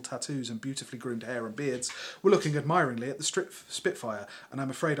artisanal tattoos and beautifully groomed hair and beards were looking admiringly at the Spitfire, and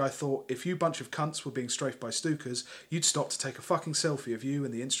I'm afraid I thought if you bunch of cunts were being strafed by Stukas, you'd stop to take a fucking selfie of you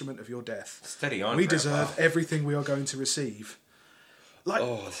and the instrument of your death. Steady on, We Grandpa. deserve everything we are going to receive." Like,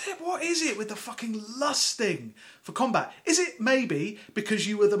 what is it with the fucking lusting for combat? Is it maybe because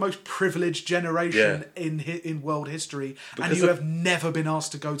you were the most privileged generation in world history and you have never been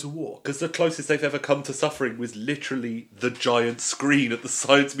asked to go to war? Because the closest they've ever come to suffering was literally the giant screen at the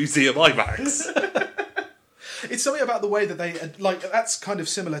Science Museum IMAX. It's something about the way that they... Like, that's kind of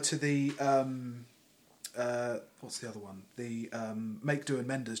similar to the... what's the other one? The Make, Do and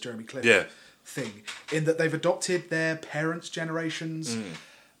Menders, Jeremy Cliff thing, in that they've adopted their parents' generations,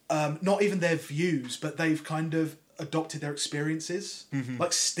 not even their views, but they've kind of adopted their experiences,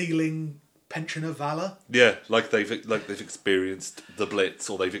 like stealing pensioner valor. Yeah, like they've experienced the Blitz,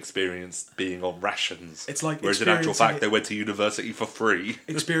 or they've experienced being on rations. It's like, whereas in actual fact they went to university for free.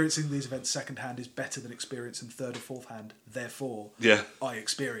 Experiencing these events secondhand is better than experiencing third or fourth hand. Therefore, I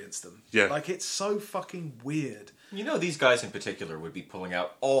experienced them. Yeah, like, it's so fucking weird. You know, these guys in particular would be pulling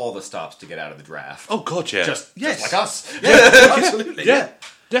out all the stops to get out of the draft. Oh God, yeah, just like us. Yeah, absolutely. Yeah.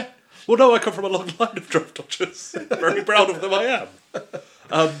 Well, no, I come from a long line of draft dodgers. Very proud of them, I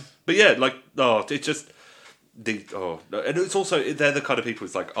am. But yeah, like, it's just and it's also, they're the kind of people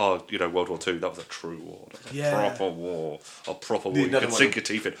who's like, World War II, that was a true war. Proper war. A proper war. You can sink your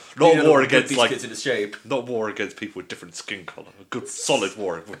teeth in. Not a war against, like, kids into shape. Not war against people with different skin colour. A good solid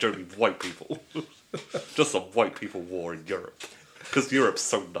war with only white people. Just a white people war in Europe. Because Europe's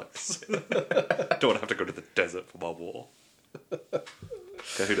so nice. Don't want to have to go to the desert for my war.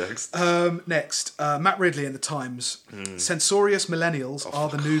 Okay, who next? Next, Matt Ridley in The Times. Censorious millennials are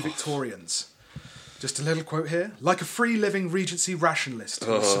the new Victorians. Just a little quote here. Like a free-living Regency rationalist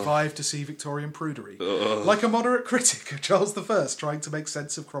who has survived to see Victorian prudery. Like a moderate critic of Charles I trying to make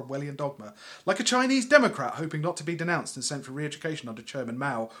sense of Cromwellian dogma. Like a Chinese Democrat hoping not to be denounced and sent for re-education under Chairman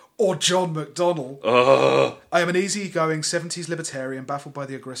Mao or John McDonnell. I am an easygoing 70s libertarian baffled by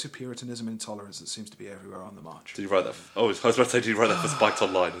the aggressive puritanism and intolerance that seems to be everywhere on the march. Did you write that? I was about to say, did you write that for Spiked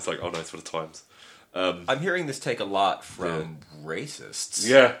Online? It's like, oh no, it's for The Times. I'm hearing this take a lot from racists.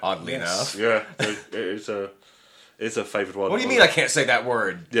 Yeah, oddly enough. Yeah, it's a favoured one. What do you mean I can't say that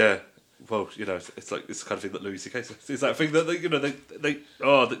word? Yeah, well, it's like it's the kind of thing that Louis C.K. says. It's that thing that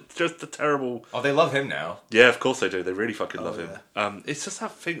just the terrible. Oh, they love him now. Yeah, of course they do. They really fucking love him. It's just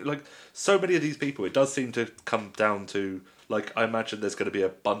that thing. Like, so many of these people, it does seem to come down to. Like, I imagine there's going to be a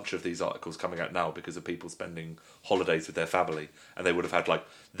bunch of these articles coming out now because of people spending holidays with their family, and they would have had, like,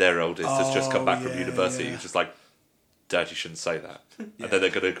 their eldest has just come back from university. It's just like, Dad, you shouldn't say that. And then they're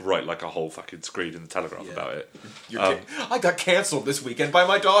going to write, like, a whole fucking screen in the Telegraph about it. I got cancelled this weekend by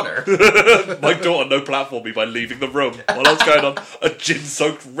my daughter. My daughter no platformed me by leaving the room while I was going on a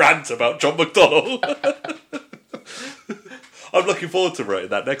gin-soaked rant about John McDonnell. I'm looking forward to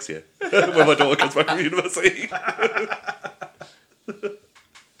writing that next year when my daughter comes back from university.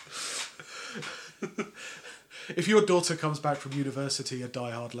 If your daughter comes back from university a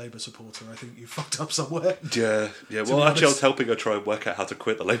diehard Labour supporter, I think you fucked up somewhere. Yeah. Well, actually, I was helping her try and work out how to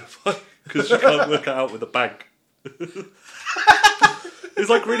quit the Labour Party because she can't work it out with the bank. It's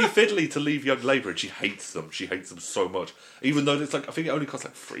like really fiddly to leave Young Labour, and she hates them. She hates them so much, even though it's like, I think it only costs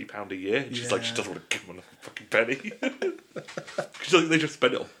like £3 a year. And she's like, she doesn't want to give them a fucking penny. She's like, they just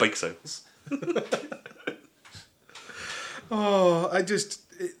spend it on bake sales.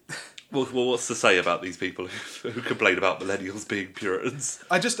 Well, what's to say about these people who complain about millennials being Puritans?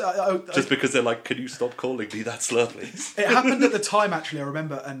 Just because they're like, can you stop calling me that slur, please? It happened at the time, actually, I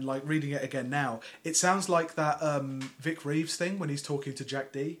remember, and like reading it again now. It sounds like that Vic Reeves thing when he's talking to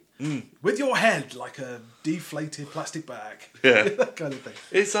Jack D. With your head like a deflated plastic bag. Yeah. That kind of thing.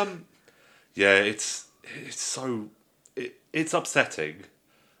 It's upsetting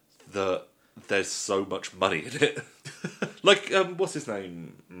that there's so much money in it. Like, what's his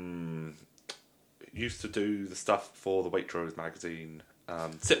name? used to do the stuff for the Waitrose magazine,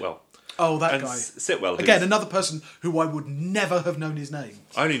 Sitwell. Oh, that and guy. Sitwell. Again, another person who I would never have known his name.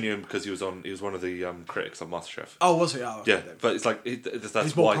 I only knew him because he was one of the critics on MasterChef. Oh, was he? Oh, okay, yeah, then. but it's like that's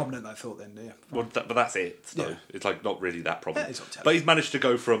he's more prominent than I thought. Then, yeah. Well, but that's it. So Yeah. it's like not really that prominent. Yeah, he's on telly. But he's managed to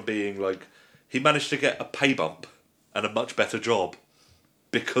go from being like he managed to get a pay bump and a much better job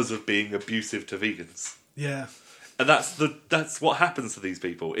because of being abusive to vegans. Yeah. And that's what happens to these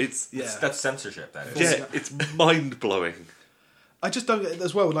people. That's censorship. That is. Yeah, it's mind blowing. I just don't get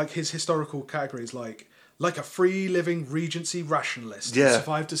as well. Like his historical categories, like a free living Regency rationalist, who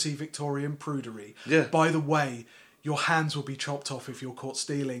survived to see Victorian prudery. Yeah. By the way, your hands will be chopped off if you're caught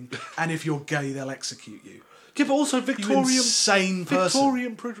stealing, and if you're gay, they'll execute you. Yeah, but also Victorian insane person.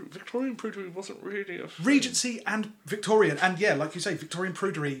 Victorian prudery wasn't really a thing. Regency and Victorian, and yeah, like you say, Victorian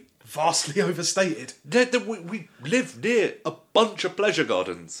prudery vastly overstated. We live near a bunch of pleasure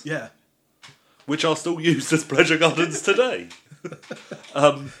gardens. Yeah. Which are still used as pleasure gardens today.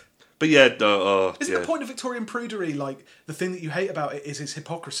 But yeah, Isn't the point of Victorian prudery like the thing that you hate about it is its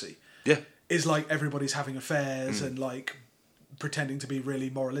hypocrisy? Yeah. Is like everybody's having affairs and like pretending to be really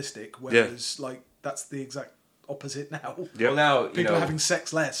moralistic, whereas like that's the exact opposite now. Yeah. Well, now people are having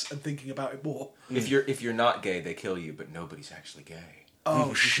sex less and thinking about it more. If you're not gay, they kill you, but nobody's actually gay.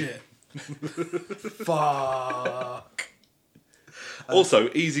 Oh shit! Fuck. Also,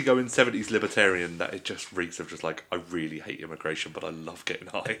 easygoing 70s libertarian that it just reeks of just like, I really hate immigration, but I love getting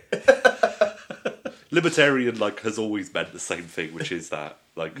high. Libertarian has always meant the same thing, which is that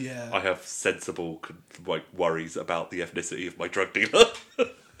I have sensible worries about the ethnicity of my drug dealer.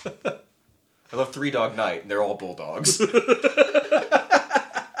 I love Three Dog Night, and they're all bulldogs.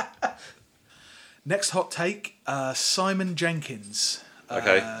 Next hot take, Simon Jenkins.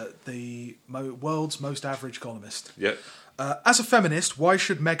 Okay. The world's most average columnist. Yep. As a feminist, why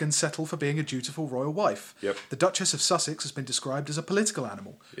should Meghan settle for being a dutiful royal wife? Yep. The Duchess of Sussex has been described as a political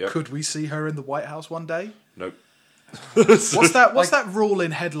animal. Yep. Could we see her in the White House one day? Nope. What's that rule in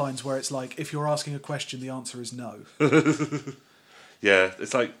headlines where it's like, if you're asking a question, the answer is no? Yeah,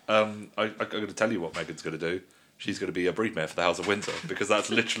 it's like, I'm going to tell you what Meghan's going to do. She's going to be a breedmare for the House of Windsor, because that's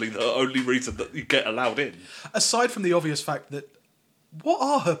literally the only reason that you get allowed in. Aside from the obvious fact that, what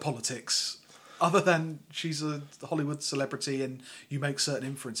are her politics? Other than she's a Hollywood celebrity and you make certain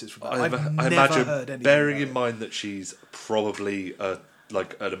inferences from that. I've never heard anything. Bearing in mind that she's probably an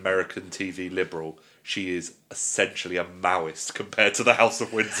American TV liberal, she is essentially a Maoist compared to the House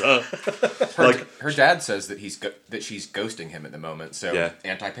of Windsor. Her dad says that that she's ghosting him at the moment. So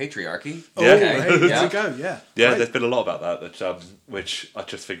anti-patriarchy. Oh, okay. There you go. Yeah. Yeah, right. There's been a lot about that. Which I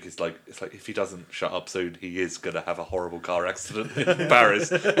just think is it's like if he doesn't shut up soon, he is going to have a horrible car accident in Paris,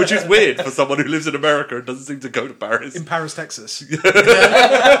 which is weird for someone who lives in America and doesn't seem to go to Paris. In Paris, Texas.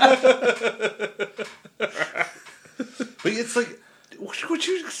 But it's like, what would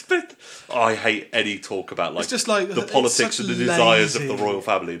you expect? Oh, I hate any talk about it's just like the politics and the desires of the royal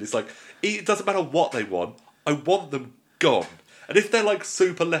family. And it's like, it doesn't matter what they want. I want them gone. And if they're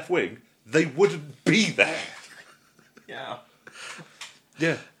super left wing, they wouldn't be there. Yeah.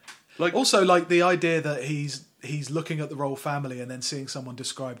 Yeah. Also, the idea that he's looking at the royal family and then seeing someone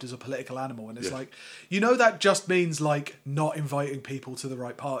described as a political animal, and it's that just means not inviting people to the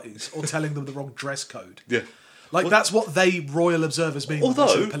right parties or telling them the wrong dress code. Yeah. That's what they royal observers mean.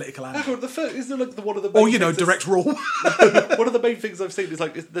 Although, political animal. Isn't there one of the main or direct rule. One of the main things I've seen is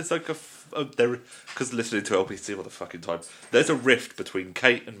there's because listening to LPC all the fucking time. There's a rift between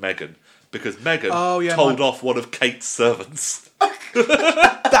Kate and Meghan because Meghan told off one of Kate's servants.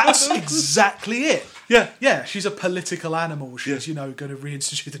 That's exactly it. Yeah. Yeah, she's a political animal. She's, going to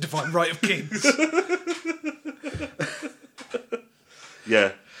reinstitute the divine right of kings.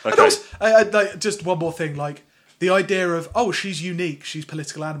 Yeah. Okay. And also, just one more thing, the idea of, she's unique, she's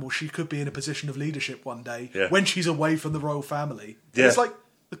political animal, she could be in a position of leadership one day when she's away from the royal family. Yeah. It's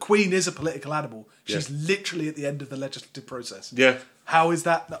the Queen is a political animal. She's literally at the end of the legislative process. Yeah. How is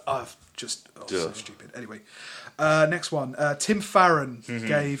that? So stupid. Anyway, next one. Tim Farron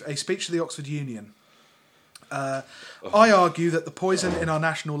gave a speech to the Oxford Union. I argue that the poison in our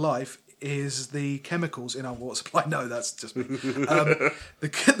national life is the chemicals in our water supply. No, that's just me.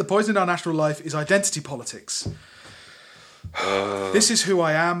 The poison in our national life is identity politics. This is who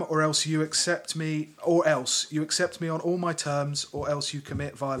I am, or else you accept me, or else you accept me on all my terms, or else you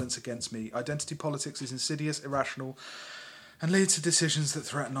commit violence against me. Identity politics is insidious, irrational, and leads to decisions that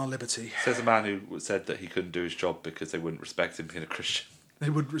threaten our liberty. Says a man who said that he couldn't do his job because they wouldn't respect him being a Christian. They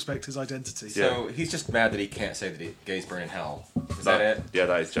wouldn't respect his identity. So he's just mad that he can't say that gays burn in hell. Is that it? Yeah,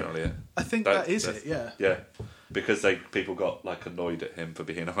 that is generally it. I think that is it, yeah. Yeah, because people got annoyed at him for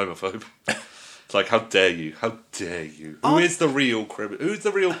being a homophobe. It's like, how dare you? How dare you? Who is the real criminal? Who's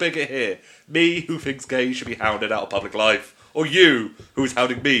the real bigot here? Me, who thinks gays should be hounded out of public life? Or you, who's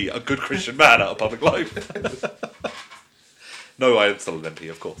hounding me, a good Christian man, out of public life? No, I am still an MP,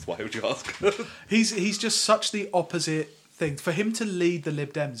 of course. Why would you ask? He's just such the opposite thing. For him to lead the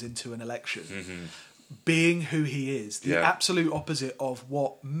Lib Dems into an election, being who he is, the absolute opposite of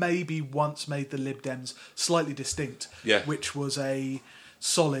what maybe once made the Lib Dems slightly distinct, which was a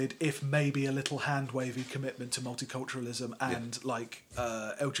solid, if maybe a little hand-wavy commitment to multiculturalism and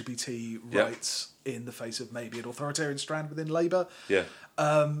LGBT rights in the face of maybe an authoritarian strand within Labour. Yeah.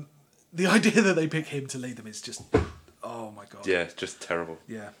 The idea that they pick him to lead them is just, oh my God. Yeah, just terrible.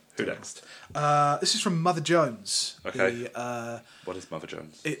 Yeah. Who next? This is from Mother Jones. Okay. What is Mother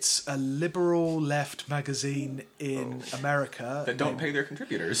Jones? It's a liberal left magazine in America. That don't pay their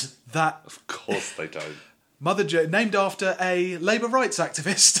contributors. Of course they don't. Mother Jones, named after a labour rights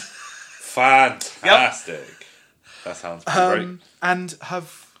activist. Fantastic. Yep. That sounds pretty great. And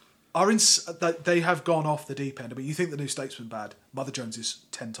they have gone off the deep end. I mean, you think the New Statesman bad? Mother Jones is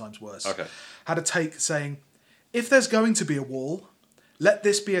 10 times worse. Okay. Had a take saying, if there's going to be a wall, let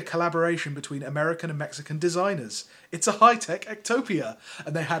this be a collaboration between American and Mexican designers. It's a high-tech ectopia.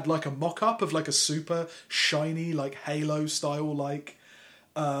 And they had like a mock-up of like a super shiny, like Halo-style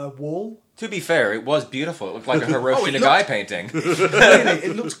wall. To be fair, it was beautiful. It looked like a Hiroshi Nagai painting.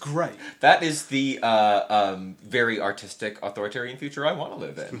 It looked great. That is the very artistic authoritarian future I want to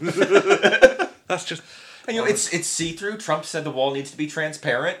live in. That's just... And, it's see-through. Trump said the wall needs to be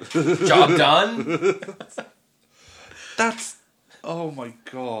transparent. Job done. That's... Oh my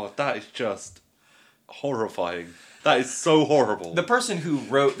God. That is just horrifying. That is so horrible. The person who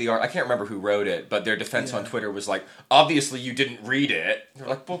wrote the art, I can't remember who wrote it, but their defense on Twitter was like, obviously you didn't read it. They're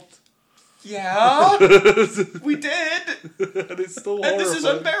like, well... Yeah, we did. And it's still horrible. And this is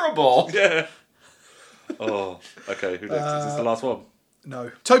unbearable. Yeah. Oh, okay. Who next? Is this the last one? No.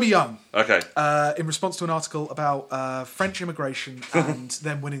 Toby Young. Okay. In response to an article about French immigration and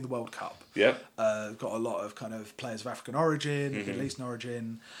them winning the World Cup. Yeah. Got a lot of kind of players of African origin, Middle Eastern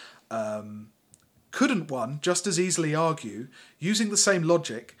origin. Couldn't one just as easily argue, using the same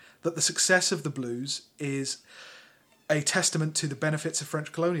logic, that the success of the Blues is a testament to the benefits of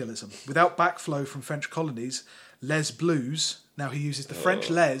French colonialism? Without backflow from French colonies, Les Blues, now he uses the French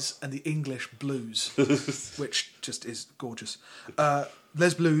les and the English blues, which just is gorgeous.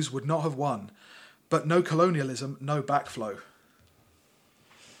 Les Blues would not have won, but no colonialism, no backflow.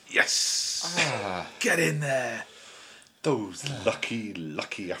 Yes! Get in there! Those lucky,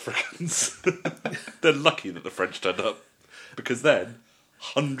 lucky Africans. They're lucky that the French turned up, because then,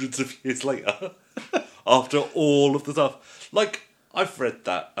 hundreds of years later... After all of the stuff. Like, I've read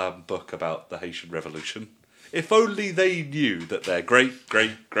that book about the Haitian Revolution. If only they knew that their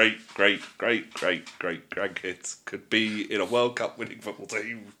great-great-great-great-great-great-grandkids could be in a World Cup winning football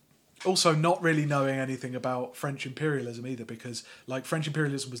team. Also, not really knowing anything about French imperialism either, because, French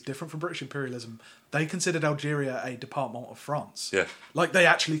imperialism was different from British imperialism. They considered Algeria a department of France. Yeah. They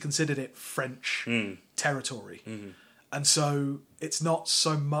actually considered it French territory. Mm-hmm. And so it's not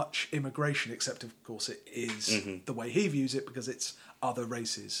so much immigration, except of course it is the way he views it, because it's other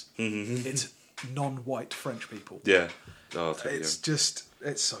races. Mm-hmm. It's non-white French people. Yeah.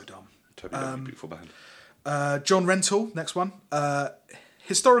 It's so dumb. Totally beautiful band. John Rental, next one.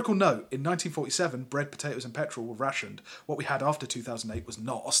 Historical note, in 1947, bread, potatoes and petrol were rationed. What we had after 2008 was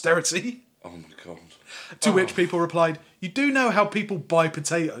not austerity. Oh my God. To which people replied, you do know how people buy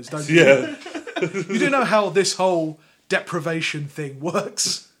potatoes, don't you? Yeah. You do know how this whole... deprivation thing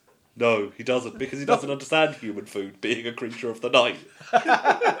works. No, he doesn't, because he doesn't understand human food, being a creature of the night.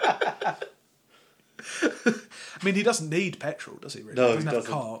 I mean, he doesn't need petrol, does he? Really? No, he doesn't have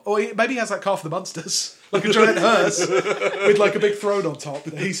doesn't. a car. Or maybe he has that car for the Munsters, like a giant hearse with a big throne on top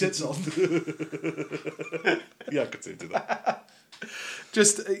that he sits on. Yeah, I could see that.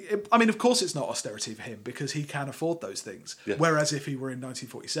 Of course it's not austerity for him, because he can afford those things. Yeah. Whereas if he were in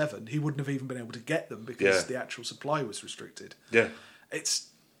 1947, he wouldn't have even been able to get them because the actual supply was restricted. Yeah. It's...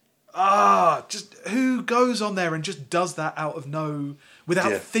 just who goes on there and just does that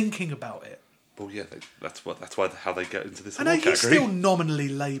without thinking about it? Well, yeah, that's how they get into this. I know he's still nominally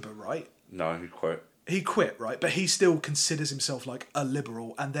Labour, right? No, he quit. He quit, right? But he still considers himself like a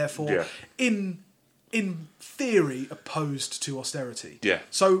liberal, and therefore, in theory, opposed to austerity. Yeah.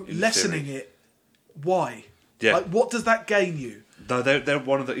 So lessening it, why? Yeah. What does that gain you? No,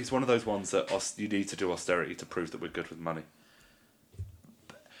 he's one of those ones that you need to do austerity to prove that we're good with money.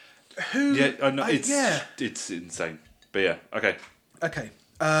 Who? Yeah, I know, it's insane. But yeah, okay. Okay.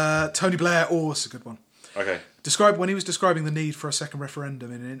 Tony Blair, it's a good one. Okay. When he was describing the need for a second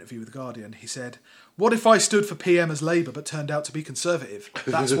referendum in an interview with The Guardian, he said, "What if I stood for PM as Labour but turned out to be Conservative?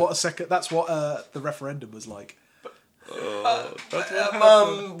 That's what the referendum was like." Well,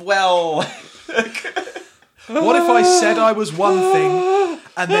 what if I said I was one thing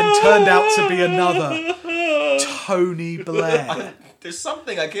and then turned out to be another? Tony Blair. There's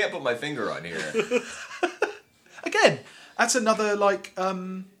something I can't put my finger on here. Again, that's another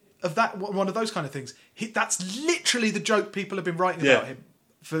of that one of those kind of things. That's literally the joke people have been writing about him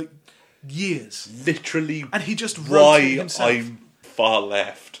for years. Literally, and he just wrote it himself. Why I'm far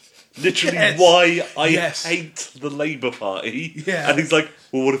left. Literally, why I hate the Labour Party. Yeah. And he's like,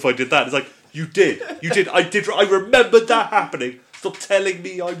 well, what if I did that? It's like, you did. I remembered that happening. Stop telling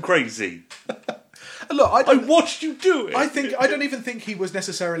me I'm crazy. Look, I watched you do it. I don't even think he was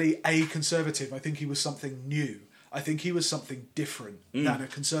necessarily a Conservative. I think he was something new. I think he was something different than a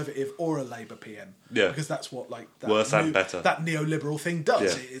Conservative or a Labour PM. Yeah. Because that's what worse and better. That neoliberal thing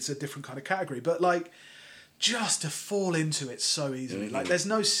does. Yeah. It's a different kind of category. But just to fall into it so easily. There's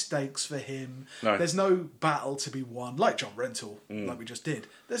no stakes for him. No. There's no battle to be won. Like John Rentoul, like we just did.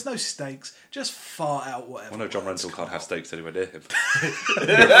 There's no stakes. Just fart out whatever. Well, no, John Rentoul can't have stakes anywhere near him.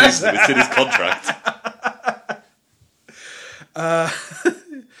 It's in his contract.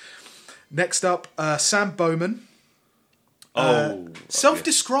 Next up, Sam Bowman.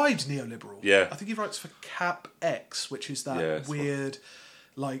 Self-described neoliberal. Yeah. I think he writes for Cap X, which is that weird,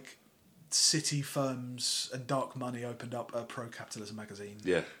 city firms and dark money opened up a pro-capitalism magazine.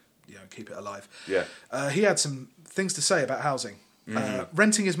 Yeah. Keep it alive. Yeah. He had some things to say about housing.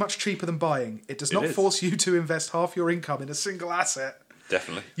 Renting is much cheaper than buying. It does not force you to invest half your income in a single asset.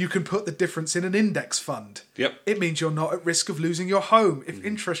 Definitely. You can put the difference in an index fund. Yep. It means you're not at risk of losing your home if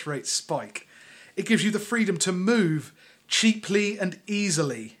interest rates spike. It gives you the freedom to move cheaply and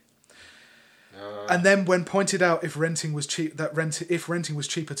easily. And then when pointed out if renting was cheaper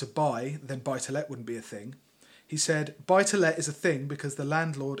to buy, then buy-to-let wouldn't be a thing. He said, buy-to-let is a thing because the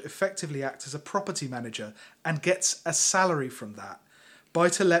landlord effectively acts as a property manager and gets a salary from that.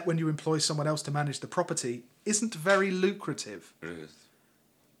 Buy-to-let, when you employ someone else to manage the property, isn't very lucrative. It is.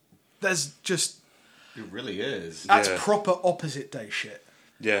 There's just... It really is. That's proper opposite day shit.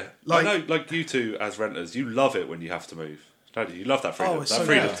 Yeah. I know, you two as renters, you love it when you have to move. Don't you? You love that freedom.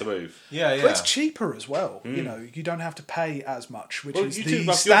 To move. Yeah. But it's cheaper as well. You don't have to pay as much, which is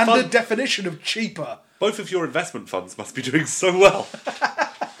the standard definition of cheaper. Both of your investment funds must be doing so well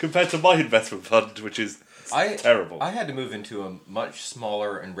compared to my investment fund, which is terrible. I had to move into a much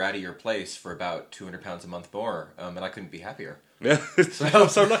smaller and rattier place for about £200 a month more, and I couldn't be happier. Yeah, I'm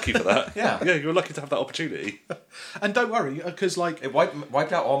so lucky for that. Yeah, you're lucky to have that opportunity. And don't worry, because it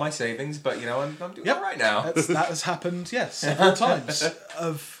wiped out all my savings, but I'm doing all right now. That has happened, several times.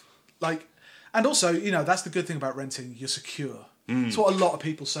 And also, that's the good thing about renting. You're secure. It's what a lot of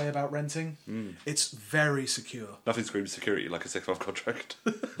people say about renting. It's very secure. Nothing screams security like a 6-month contract.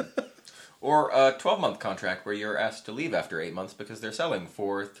 Or a 12-month contract where you're asked to leave after 8 months because they're selling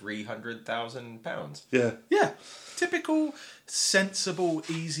for £300,000. Yeah. Yeah. Typical, sensible,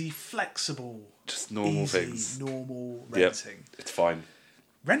 easy, flexible. Just normal things. Normal renting. Yep. It's fine.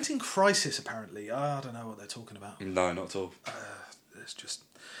 Renting crisis, apparently. I don't know what they're talking about. No, not at all. It's just...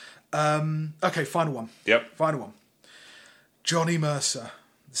 okay, final one. Yep. Final one. Johnny Mercer.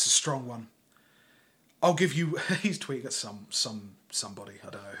 This is a strong one. I'll give you... He's tweeting at somebody. I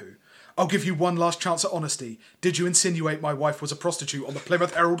don't know who. I'll give you one last chance at honesty. Did you insinuate my wife was a prostitute on the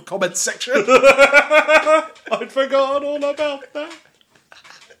Plymouth Herald comments section? I'd forgotten all about that.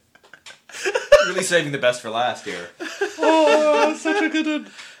 Really saving the best for last here. Oh, such a good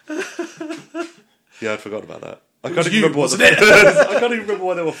one. Yeah, I'd forgotten about that. I can't even remember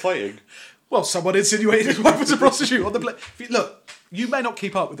why they were fighting. Well, someone insinuated his wife was a prostitute on the... Look, you may not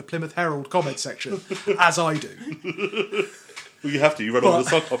keep up with the Plymouth Herald comments section, as I do. Well, you have to. You run all the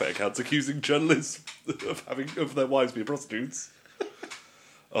sock puppet accounts accusing journalists of their wives being prostitutes.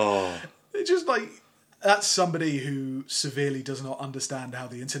 Oh. It's just that's somebody who severely does not understand how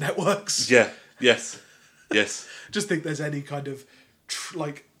the internet works. Yeah. Yes. Just think there's any kind of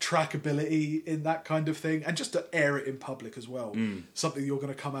trackability in that kind of thing, and just to air it in public as well. Something you're going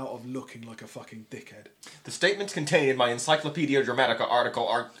to come out of looking like a fucking dickhead. The statements contained in my Encyclopedia Dramatica article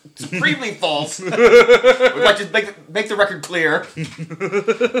are supremely false. Would like to make the record clear.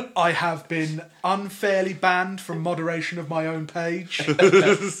 I have been unfairly banned from moderation of my own page.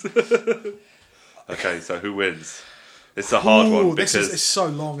 Okay, so who wins? It's a hard one because it's so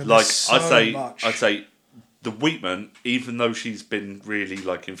long and there's so much. I'd say the Wheatman, even though she's been really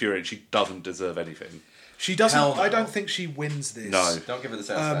infuriating, she doesn't deserve anything. She doesn't. No. I don't think she wins this. No, don't give her the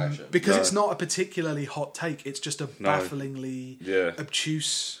satisfaction because it's not a particularly hot take. It's just a bafflingly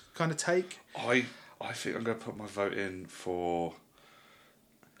obtuse kind of take. I think I'm going to put my vote in for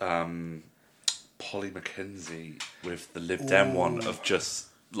Polly McKenzie with the Lib Dem one of just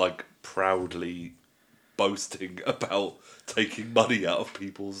like proudly boasting about taking money out of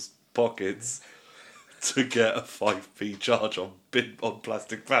people's pockets to get a 5p charge on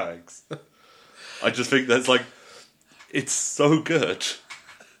plastic bags. I just think that's like, it's so good.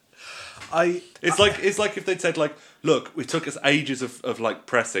 It's like if they'd said like, look, we took us ages of like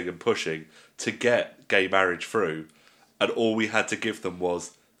pressing and pushing to get gay marriage through, and all we had to give them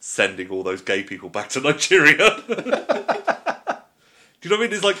was sending all those gay people back to Nigeria. Do you know what I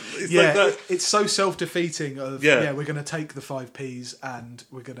mean? It's like that. It's so self-defeating. We're going to take the 5p's and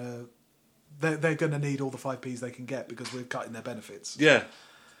we're going to. They're going to need all the 5p's they can get because we're cutting their benefits. Yeah,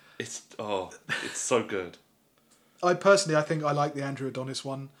 it's so good. I think I like the Andrew Adonis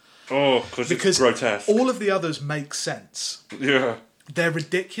one. Oh, because it's grotesque. All of the others make sense. Yeah, they're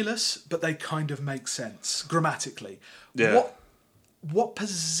ridiculous, but they kind of make sense grammatically. Yeah. What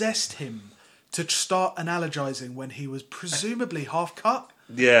possessed him to start analogizing when he was presumably half cut?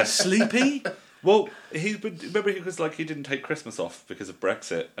 Yeah, sleepy. Well, remember he was like he didn't take Christmas off because of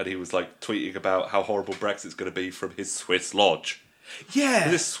Brexit, and he was like tweeting about how horrible Brexit's going to be from his Swiss lodge. Yeah,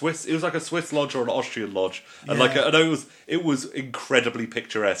 it was like a Swiss lodge or an Austrian lodge, and like I know it was incredibly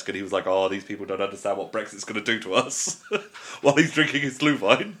picturesque, and he was like, "Oh, these people don't understand what Brexit's going to do to us," while he's drinking his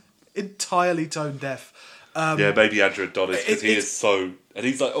Glühwein. Entirely tone deaf. Maybe Andrew Adonis because he is so, and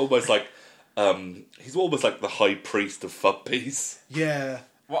he's like almost like he's almost like the high priest of fuppies. Yeah.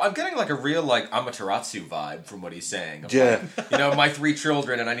 Well, I'm getting like a real like Amaterasu vibe from what he's saying. Yeah. Like, my 3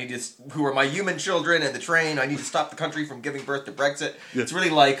 children, and who are my human children, and the train. I need to stop the country from giving birth to Brexit. Yeah. It's really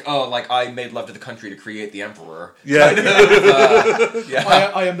like, I made love to the country to create the emperor. Yeah.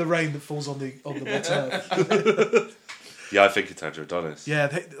 I am the rain that falls on the wet earth. Yeah, I think it's Andrew Adonis. Yeah,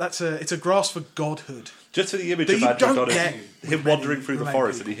 it's a grasp for godhood. Just for the image of Andrew Adonis, him wandering through the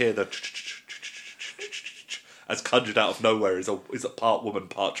forest, and you hear the as conjured out of nowhere is a part woman,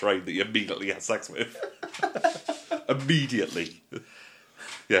 part train that he immediately has sex with. Immediately.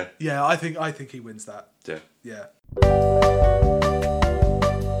 Yeah. Yeah, I think he wins that. Yeah. Yeah.